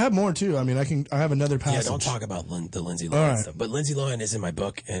scared. I have more too. I mean, I have another passage. Yeah, don't talk about the Lindsay Lohan stuff. But Lindsay Lohan is in my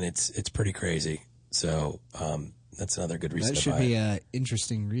book, and it's pretty crazy. So that's another good reason. That should be an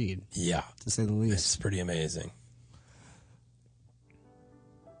interesting read. Yeah, to say the least. It's pretty amazing.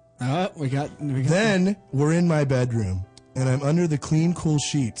 We got. Then we're in my bedroom, and I'm under the clean, cool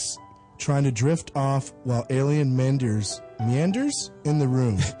sheets, trying to drift off while alien meanders in the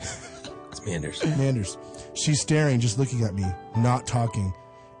room. It's meanders. Meanders. She's staring, just looking at me, not talking.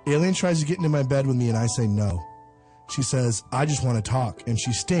 Alien tries to get into my bed with me, and I say no. She says, I just want to talk, and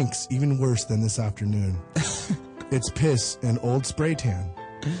she stinks even worse than this afternoon. It's piss and old spray tan.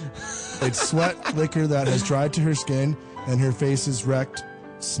 It's sweat liquor that has dried to her skin, and her face is wrecked,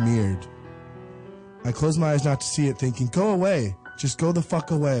 smeared. I close my eyes not to see it, thinking, go away, just go the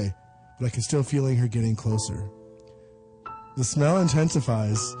fuck away. But I can still feeling her getting closer. The smell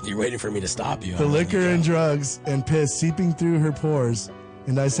intensifies. You're waiting for me to stop you. The liquor and drugs and piss seeping through her pores.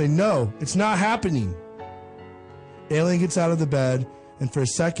 And I say, no, it's not happening. Alien gets out of the bed, and for a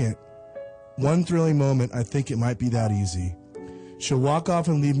second, one thrilling moment, I think it might be that easy. She'll walk off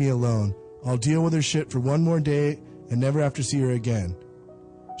and leave me alone. I'll deal with her shit for one more day and never have to see her again.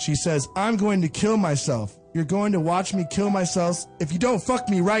 She says, I'm going to kill myself. You're going to watch me kill myself if you don't fuck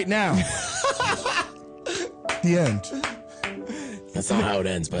me right now. The end. That's not how it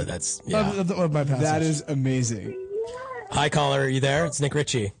ends, but that's, yeah. Of my passage. That is amazing. Hi, caller. Are you there? It's Nick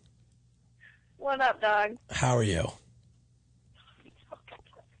Ritchie. What up, dog? How are you?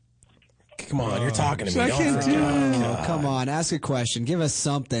 Come on, you're talking to me. I can't do it. Oh, come on, ask a question. Give us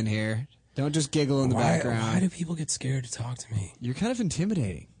something here. Don't just giggle in the background. Why do people get scared to talk to me? You're kind of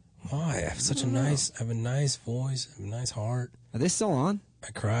intimidating. Why? I have such a nice, I have a nice voice, I have a nice heart. Are they still on?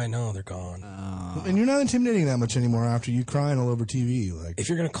 I cry. No, they're gone. And you're not intimidating that much anymore after you crying all over TV. Like, if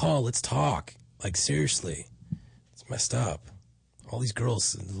you're gonna call, let's talk. Like, seriously, it's messed up. All these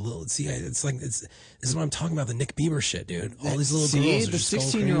girls, this is what I'm talking about, the Nick Bieber shit, dude. All these little girls are the just going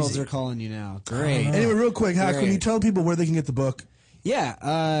 16-year-olds crazy. are calling you now. Great. Anyway, real quick, Hack, can you tell people where they can get the book?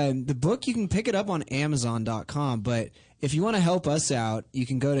 Yeah, the book, you can pick it up on Amazon.com, but if you want to help us out, you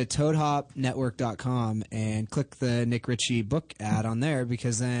can go to ToadHopNetwork.com and click the Nick Ritchie book ad on there,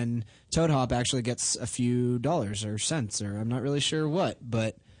 because then Toad Hop actually gets a few dollars or cents, or I'm not really sure what,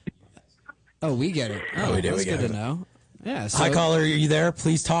 but... Oh, we get it. Oh, we do. That's We get good it. to know. Yeah. So, Hi, caller. Are you there?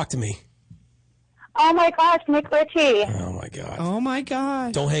 Please talk to me. Oh my gosh, Nick Ritchie. Oh my god. Oh my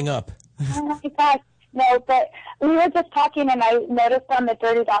god. Don't hang up. Oh my gosh. No, but we were just talking, and I noticed on the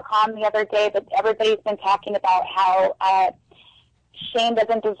dirty.com the other day that everybody's been talking about how Shane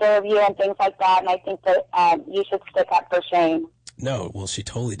doesn't deserve you and things like that, and I think that you should stick up for Shane. No, well, she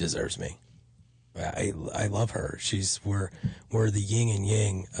totally deserves me. I love her. We're the yin and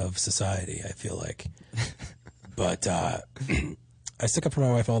yang of society, I feel like. But I stick up for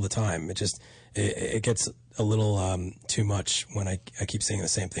my wife all the time. It gets a little too much when I keep saying the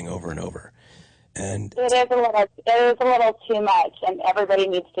same thing over and over. And it is a little too much, and everybody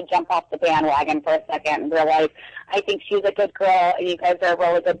needs to jump off the bandwagon for a second and realize I think she's a good girl, and you guys are a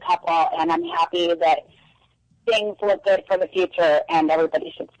really good couple, and I'm happy that things look good for the future, and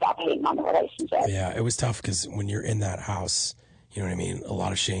everybody should stop hating on the relationship. Yeah, it was tough because when you're in that house, you know what I mean? A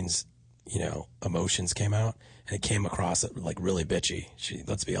lot of Shane's, emotions came out, and it came across like really bitchy.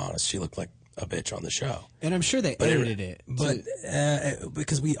 Let's be honest, she looked like a bitch on the show. And I'm sure they edited it. But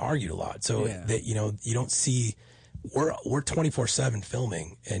because we argued a lot. So that, you don't see, we're 24/7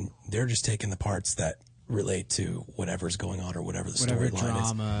 filming, and they're just taking the parts that relate to whatever's going on or whatever the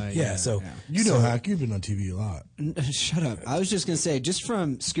storyline is. Yeah, so Hack, you've been on TV a lot. Shut up. I was just going to say, just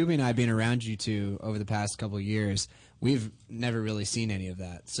from Scooby and I being around you two over the past couple of years, we've never really seen any of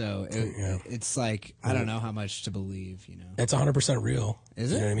that. So it's like, I don't know how much to believe, It's 100% real.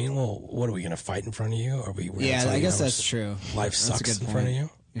 Is it? You know what I mean? Well, what are we going to fight in front of you? I guess that's true. Life sucks in front of you?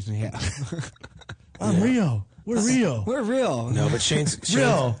 Yeah. I'm Rio. We're real. We're real. No, but Shane's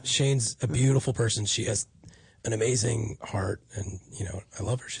a beautiful person. She has an amazing heart, and I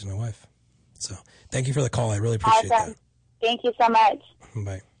love her. She's my wife. So thank you for the call. I really appreciate that. Thank you so much.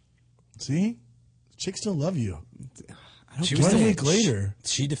 Bye. See, chicks still love you. She was 1 week later.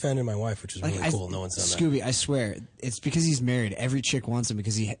 She defended my wife, which was really cool. No one's done that. Scooby, I swear, it's because he's married. Every chick wants him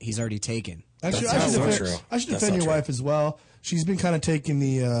because he's already taken. Actually, I should defend your wife as well. She's been kind of taking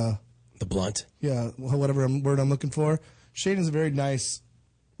the blunt. Yeah, whatever word I'm looking for. Shane is a very nice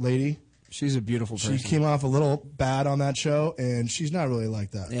lady. She's a beautiful person. She came off a little bad on that show, and she's not really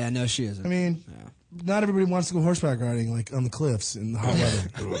like that. Yeah, no, she isn't. I mean, not everybody wants to go horseback riding like on the cliffs in the hot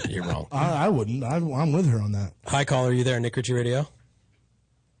weather. You're wrong. I wouldn't. I'm with her on that. Hi, caller. Are you there? Nick Ritchie Radio?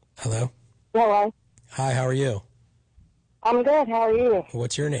 Hello? Hello. Hi, how are you? I'm good. How are you?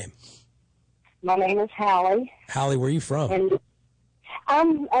 What's your name? My name is Hallie. Hallie, where are you from? And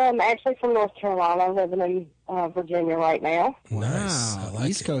I'm actually from North Carolina, living in Virginia right now. Nice. Wow. I like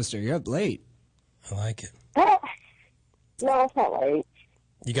East it. Coaster. You're up late. I like it. No, it's not late.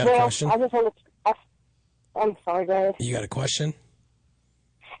 You got a question? I just want to. I'm sorry, guys. You got a question?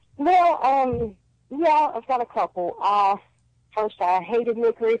 Well, yeah, I've got a couple. First, I hated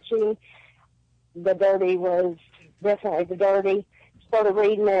Nick Ritchie. The Dirty was definitely The Dirty. Started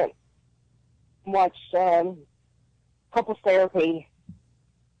reading it. Watched Couples Therapy.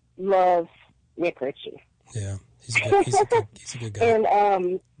 Love Nick Ritchie. Yeah, he's a good guy. And I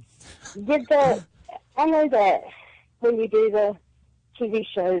know that when you do the TV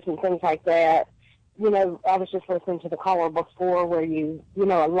shows and things like that, I was just listening to the caller before where a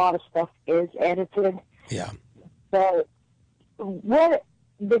lot of stuff is edited. Yeah. But what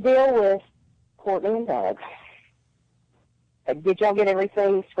the deal with Courtney and Doug? Did y'all get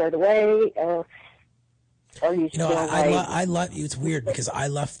everything squared away, or are you still I left. It's weird because I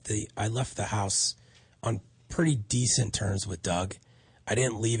left the house on pretty decent terms with Doug. I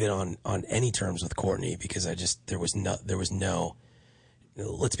didn't leave it on any terms with Courtney because there was no.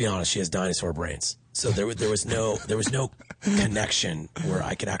 Let's be honest, she has dinosaur brains, so there was no connection where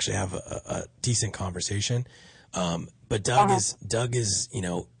I could actually have a decent conversation. But Doug is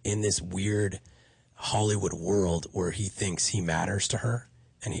in this weird Hollywood world where he thinks he matters to her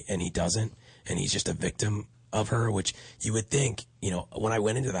and he doesn't, and he's just a victim of her, which you would think, when I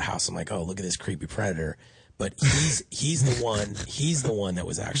went into the house, I'm like, oh, look at this creepy predator. But he's the one that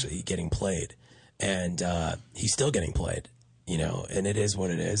was actually getting played. And he's still getting played, and it is what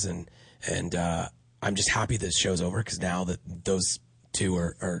it is. And I'm just happy this show's over because now that those two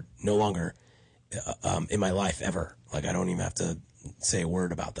are no longer in my life ever. Like, I don't even have to say a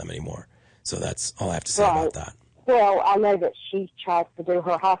word about them anymore. So that's all I have to say about that. Well, I know that she tries to do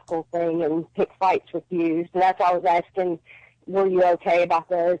her high school thing and pick fights with you. So that's why I was asking, were you okay about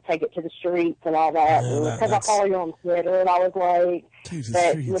those? Take it to the streets and all that. Because I follow you on Twitter, and I was like,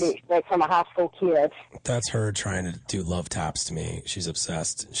 what do you expect from a high school kid? That's her trying to do love taps to me. She's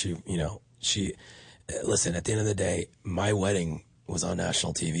obsessed. Listen, at the end of the day, my wedding was on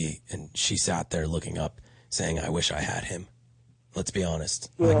national TV, and she sat there looking up saying, I wish I had him. Let's be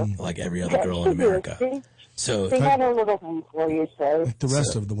honest. Yeah. Like every other girl in America. So they had a little thing for you, so. Like the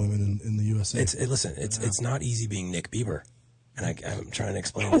rest of the women in the USA. It's not easy being Nick Bieber. And I'm trying to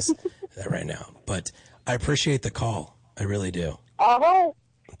explain this right now. But I appreciate the call. I really do. All right.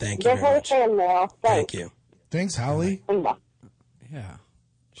 Thank you very much. Now. Thank you. Thanks, Holly. Yeah.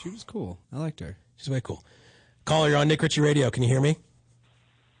 She was cool. I liked her. She's way cool. Caller, you're on Nick Ritchie Radio. Can you hear me?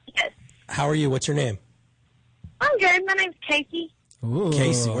 Yes. How are you? What's your name? I'm good. My name's Casey. Ooh,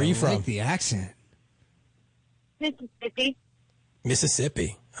 Casey, where are you from? I like the accent. Mississippi.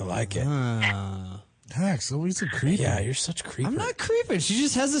 Mississippi. I like it. Hex, always so creepy. Yeah, you're such a creeper. I'm not creeping. She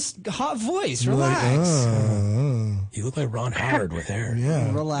just has this hot voice. You're Relax. You look like Ron Howard with hair.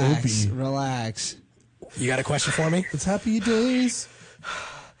 Yeah. Relax. Opie. Relax. You got a question for me? It's happy days.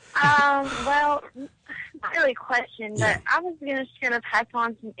 Well, not really a question, but I was just going to pass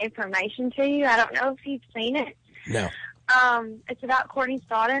on some information to you. I don't know if you've seen it. No. It's about Courtney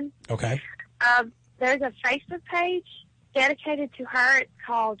Stodden. Okay. There's a Facebook page dedicated to her. It's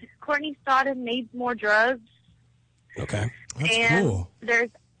called Courtney Stodden Needs More Drugs. Okay. That's and cool. There's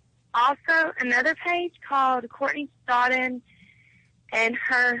also another page called Courtney Stodden, and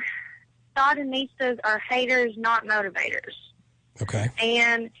her Stoddenistas are haters, not motivators. Okay.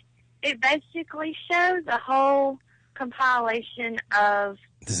 And it basically shows a whole compilation of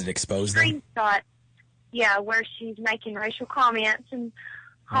Does it expose them? screenshots, yeah, where she's making racial comments and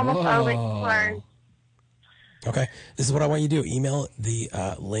homophobic slurs. Okay. This is what I want you to do. Email the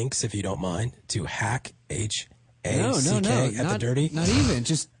links, if you don't mind, to hack, H-A-C-K at the dirty. Not even.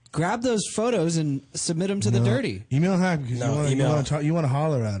 Just grab those photos and submit them to the dirty. Email Hack because you want to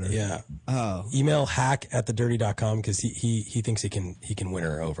holler at her. Yeah. Oh. Email hack at thedirty.com because he thinks he can win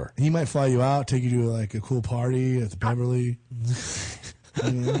her over. He might fly you out, take you to like a cool party at the Beverly.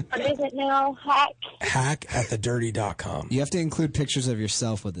 What is it now? Hack at thedirty.com. You have to include pictures of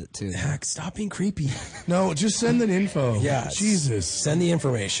yourself with it too. Hack, stop being creepy. No, just send an info. Yeah. Jesus. Send the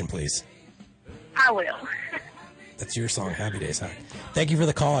information, please. I will. That's your song, Happy Days, Hack. Thank you for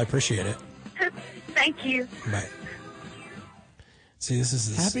the call. I appreciate it. Thank you. Bye. See, this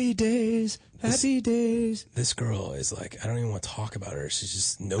is Happy days. Happy days. This girl is like, I don't even want to talk about her. She's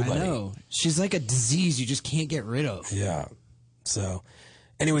just nobody. I know. She's like a disease you just can't get rid of. Yeah. So,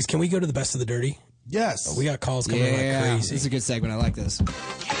 anyways, can we go to the best of the dirty? Yes. We got calls coming like crazy. This is a good segment. I like this. It's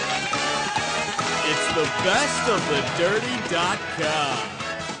the bestofthedirty.com.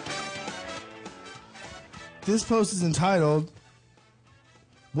 This post is entitled,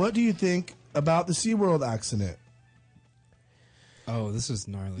 "What do you think about the SeaWorld accident?" Oh, this is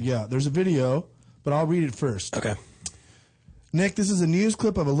gnarly. Yeah, there's a video, but I'll read it first. Okay. Nick, this is a news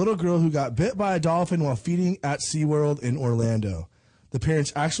clip of a little girl who got bit by a dolphin while feeding at SeaWorld in Orlando. The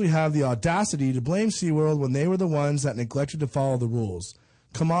parents actually have the audacity to blame SeaWorld when they were the ones that neglected to follow the rules.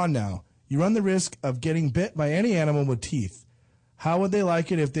 Come on now. You run the risk of getting bit by any animal with teeth. How would they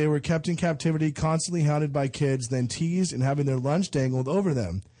like it if they were kept in captivity, constantly hounded by kids, then teased and having their lunch dangled over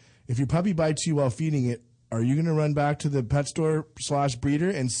them? If your puppy bites you while feeding it, are you going to run back to the pet store / breeder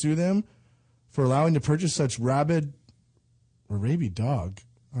and sue them for allowing to purchase such rabid dog?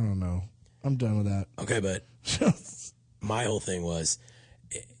 I don't know. I'm done with that. Okay, but my whole thing was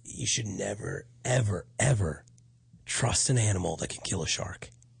you should never, ever, ever trust an animal that can kill a shark.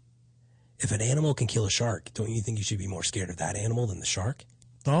 If an animal can kill a shark, don't you think you should be more scared of that animal than the shark?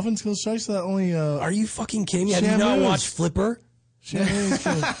 Dolphins kill sharks? That only. Are you fucking kidding me? Have you not watched Flipper?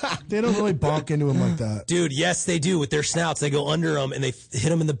 They don't really bonk into them like that. Dude, yes, they do. With their snouts, they go under them and they hit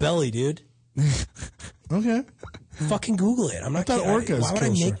them in the belly, dude. Okay. Fucking Google it. I'm not kidding. Orcas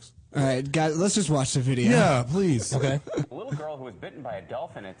kill sharks. All right, guys, let's just watch the video. Yeah, please. Okay. A little girl who was bitten by a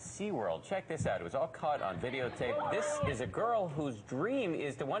dolphin at SeaWorld. Check this out. It was all caught on videotape. This is a girl whose dream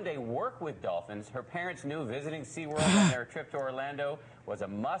is to one day work with dolphins. Her parents knew visiting SeaWorld on their trip to Orlando was a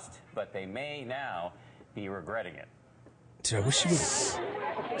must, but they may now. be regretting it. Dude, I wish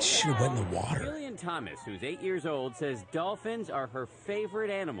she would have went in the water. Jillian Thomas, who's 8 years old, says dolphins are her favorite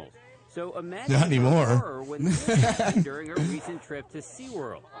animals. So imagine Not anymore. her horror when this happened during her recent trip to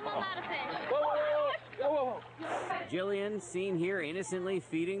SeaWorld. Jillian, seen here innocently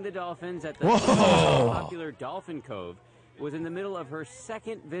feeding the dolphins at the popular Dolphin Cove, was in the middle of her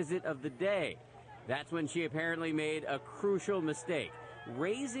second visit of the day. That's when she apparently made a crucial mistake,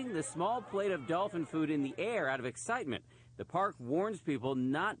 raising the small plate of dolphin food in the air out of excitement. The park warns people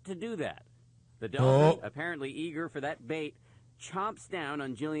not to do that. The dolphin, apparently eager for that bait, chomps down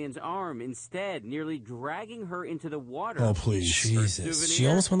on Jillian's arm instead, nearly dragging her into the water. Oh, please. Jesus. She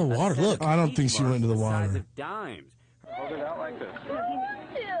almost went in the water. Look. I don't think she went into the water. Size of dimes. Hold it out like this.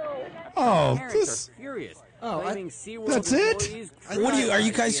 Oh, Parents are furious. That's it? What do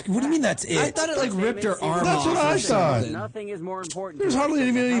you mean that's it? I thought it like ripped her arm That's off. what I thought. Nothing is more important. There's to us hardly than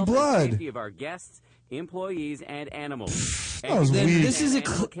even the any health and blood. safety of our guests, employees, and animals. That was weak. This is a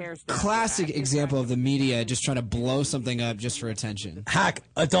classic example of the media just trying to blow something up just for attention. Hack,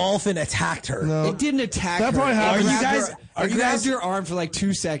 a dolphin attacked her. No. It didn't attack That her. probably happened. It grabbed her arm for like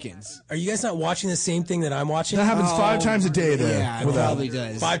 2 seconds. Are you guys not watching the same thing that I'm watching? That happens 5 times a day there. Yeah, it probably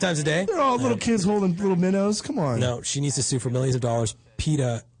does. 5 times a day? They're all little kids holding little minnows. Come on. No, she needs to sue for millions of dollars.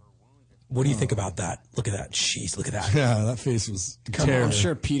 PETA, what do you think about that? Look at that. Jeez, look at that. Yeah, that face was I'm terrible.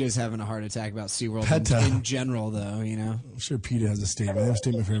 sure PETA's having a heart attack about SeaWorld in general, though, you know? I'm sure PETA has a statement. They have a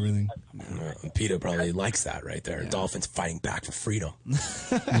statement for everything. PETA probably likes that right there. Yeah. Dolphins fighting back for freedom.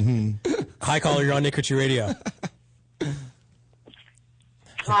 Mm-hmm. Hi, caller. You're on Nick Ritchie Radio.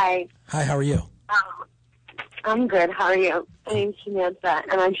 Hi. Hi, how are you? I'm good. How are you? My name's Samantha,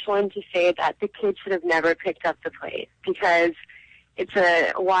 and I just wanted to say that the kids should have never picked up the plate because it's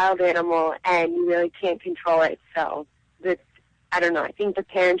a wild animal and you really can't control it. So, I don't know. I think the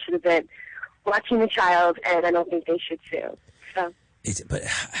parents should have been watching the child, and I don't think they should sue. So. But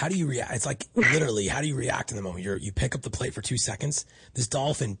how do you react? It's like literally, how do you react in the moment? You pick up the plate for 2 seconds. This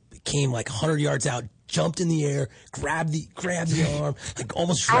dolphin came like 100 yards out, jumped in the air, grabbed the arm, like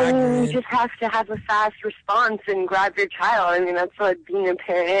almost dragged her in. You just have to have a fast response and grab your child. I mean, that's what being a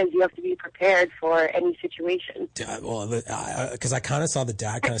parent is. You have to be prepared for any situation. Well, because I kind of saw the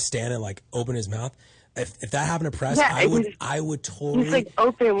dad kind of stand and like open his mouth. If that happened to Press, Yeah, I would totally. Just like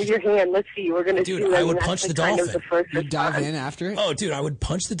open with your hand. Let's see. We're gonna Dude, see. I would punch the dolphin. You dive in after it? Oh, dude, I would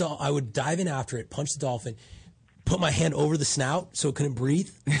punch the dolphin. I would dive in after it, punch the dolphin, put my hand over the snout so it couldn't breathe,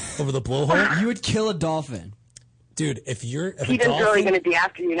 over the blowhole. You would kill a dolphin. Dude, if Peter's really going to be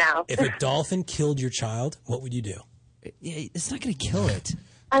after you now. If a dolphin killed your child, what would you do? It's not going to kill it.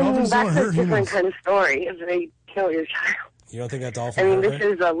 I mean, that's a different kind of story if they kill your child. You don't think that dolphin? I mean, this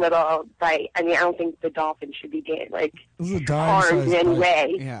is a little bite. I mean, I don't think the dolphin should be harmed in any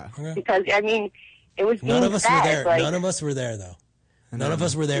way. Yeah. Okay. Because, I mean, it was being None of us fed, were there. like- None of us were there, though. None of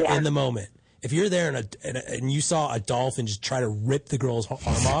us were there in the moment. If you're there and you saw a dolphin just try to rip the girl's arm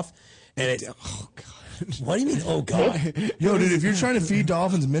off, and it. Oh God. What do you mean? Oh God. Yo, dude, if you're trying to feed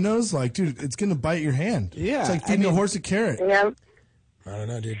dolphins minnows, like, dude, it's gonna bite your hand. Yeah, It's like feeding a horse a carrot. Yeah. I don't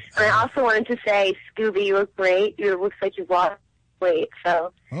know, dude. And I also wanted to say, Scooby, you look great. You looks like you've lost weight,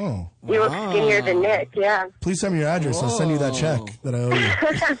 so Oh. you look skinnier than Nick. Yeah. Please send me your address. I'll send you that check that I owe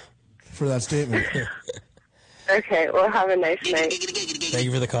you for that statement. Okay. Well, have a nice night. Thank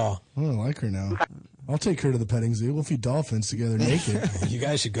you for the call. I don't like her now. I'll take her to the petting zoo. We'll feed dolphins together naked. You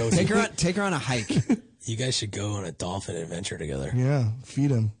guys should go. Take her on a hike. You guys should go on a dolphin adventure together. Yeah, feed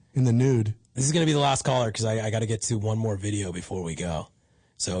him in the nude. This is going to be the last caller because I got to get to one more video before we go.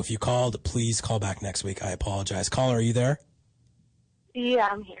 So if you called, please call back next week. I apologize. Caller, are you there? Yeah,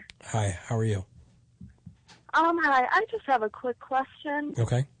 I'm here. Hi, how are you? Hi. I just have a quick question.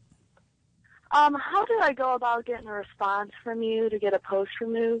 Okay. How do I go about getting a response from you to get a post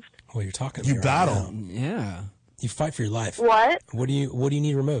removed? Well, you're talking to You me right battle. now. Yeah. You fight for your life. What? What do you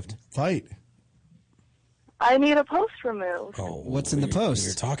need removed? Fight. I need a post removed. Oh, What's in the post?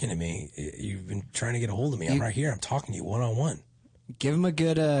 You're talking to me. You've been trying to get a hold of me. I'm right here. I'm talking to you one-on-one. Give him a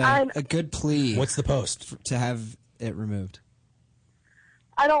good plea. What's the post? To have it removed.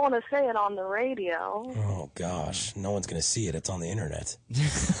 I don't want to say it on the radio. Oh, gosh. No one's going to see it. It's on the internet.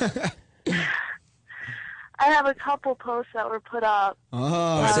 I have a couple posts that were put up.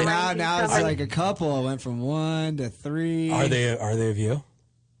 Oh, so now it's like a couple. It went from 1 to 3. Are they of you?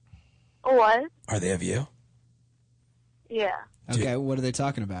 What? Are they of you? Yeah. Okay, what are they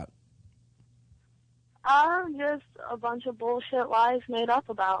talking about? Just a bunch of bullshit lies made up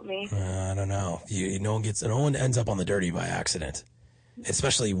about me. I don't know. No one ends up on the dirty by accident.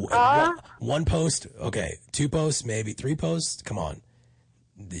 Especially one post. Okay, 2 posts, maybe 3 posts. Come on.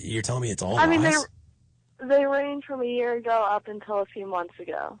 You're telling me it's all lies? They range from a year ago up until a few months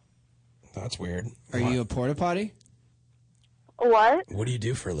ago. That's weird. Are you a porta potty? What? What do you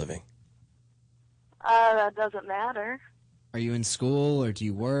do for a living? That doesn't matter. Are you in school or do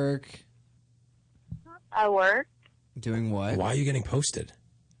you work? I work. Doing what? Why are you getting posted?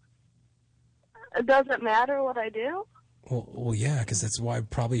 It doesn't matter what I do. Well, yeah, because that's why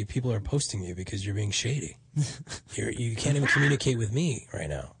probably people are posting you, because you're being shady. You can't even communicate with me right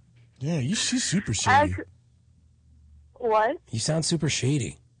now. Yeah, she's super shady. What? You sound super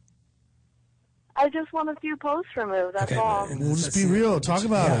shady. I just want a few posts removed, that's all. We'll just be real. Talk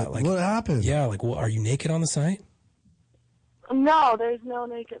about it. What happened? Yeah, like, are you naked on the site? No, there's no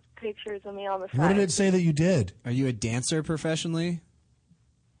naked pictures of me on the site. What did it say that you did? Are you a dancer professionally?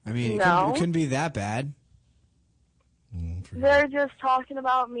 I mean, No. it couldn't be that bad. They're just talking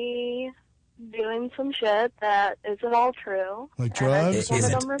about me doing some shit that isn't all true. Like drugs?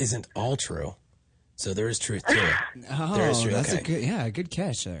 Isn't all true. So there is truth to it. Oh, There is truth. that's Okay. a good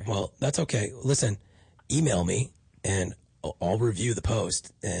catch there. Well, that's okay. Listen, email me and I'll review the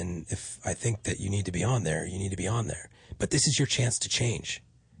post. And if I think that you need to be on there, you need to be on there. But this is your chance to change.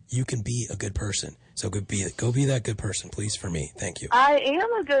 You can be a good person. So go be that good person, please, for me. Thank you. I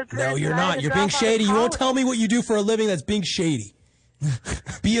am a good person. No, you're I had not. to You're drop being out of shady. You won't college. tell me what you do for a living. That's being shady.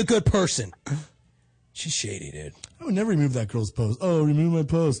 Be a good person. She's shady, dude. I would never remove that girl's post. Oh, remove my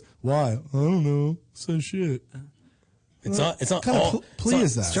post. Why? I don't know. So shit. It's not What kind of plea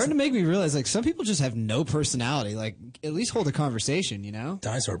is that? It's starting to make me realize, like, some people just have no personality. Like, at least hold a conversation, you know?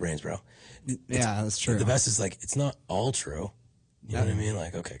 Dinosaur brains, bro. Yeah, that's true. The best is, like, it's not all true. You know what I mean?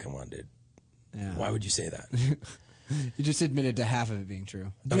 Like, okay, come on, dude. Yeah. Why would you say that? You just admitted to half of it being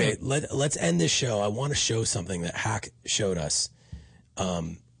true. Okay, let's end this show. I want to show something that Hack showed us.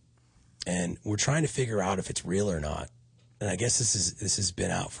 And we're trying to figure out if it's real or not. And I guess this has been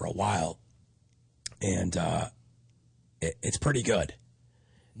out for a while. And it's pretty good.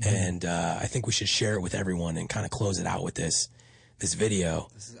 And I think we should share it with everyone and kind of close it out with this video.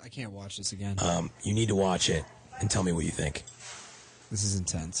 I can't watch this again. You need to watch it and tell me what you think. This is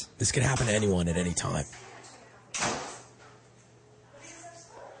intense. This could happen to anyone at any time.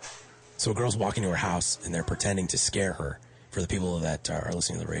 So a girl's walking to her house and they're pretending to scare her for the people that are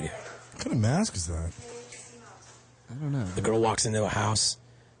listening to the radio. What kind of mask is that? I don't know. The girl walks into a house.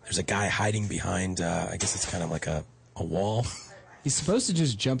 There's a guy hiding behind, I guess it's kind of like a wall. He's supposed to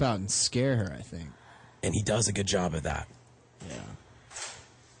just jump out and scare her, I think. And he does a good job of that. Yeah.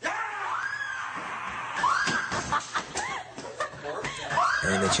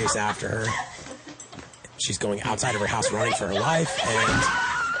 And they chase after her. She's going outside of her house running for her life, and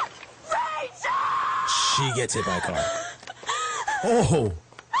she gets hit by a car. Oh.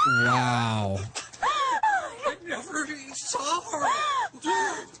 Wow. I never saw her.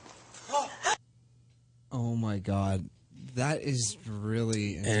 Oh my God. That is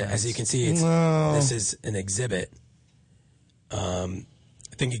really intense. And as you can see, this is an exhibit.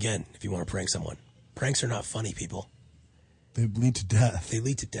 Think again if you want to prank someone. Pranks are not funny, people. They lead to death. They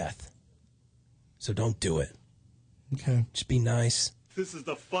lead to death. So don't do it. Okay. Just be nice. This is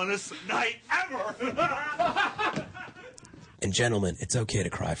the funnest night ever. And gentlemen, it's okay to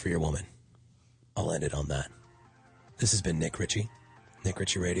cry for your woman. I'll end it on that. This has been Nick Ritchie. Nick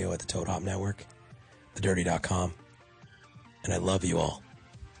Ritchie Radio at the Toad Hop Network. TheDirty.com. And I love you all.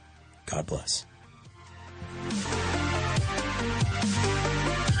 God bless.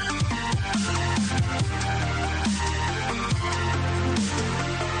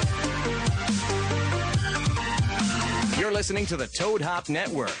 You're listening to the Toad Hop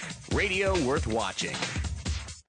Network, radio worth watching.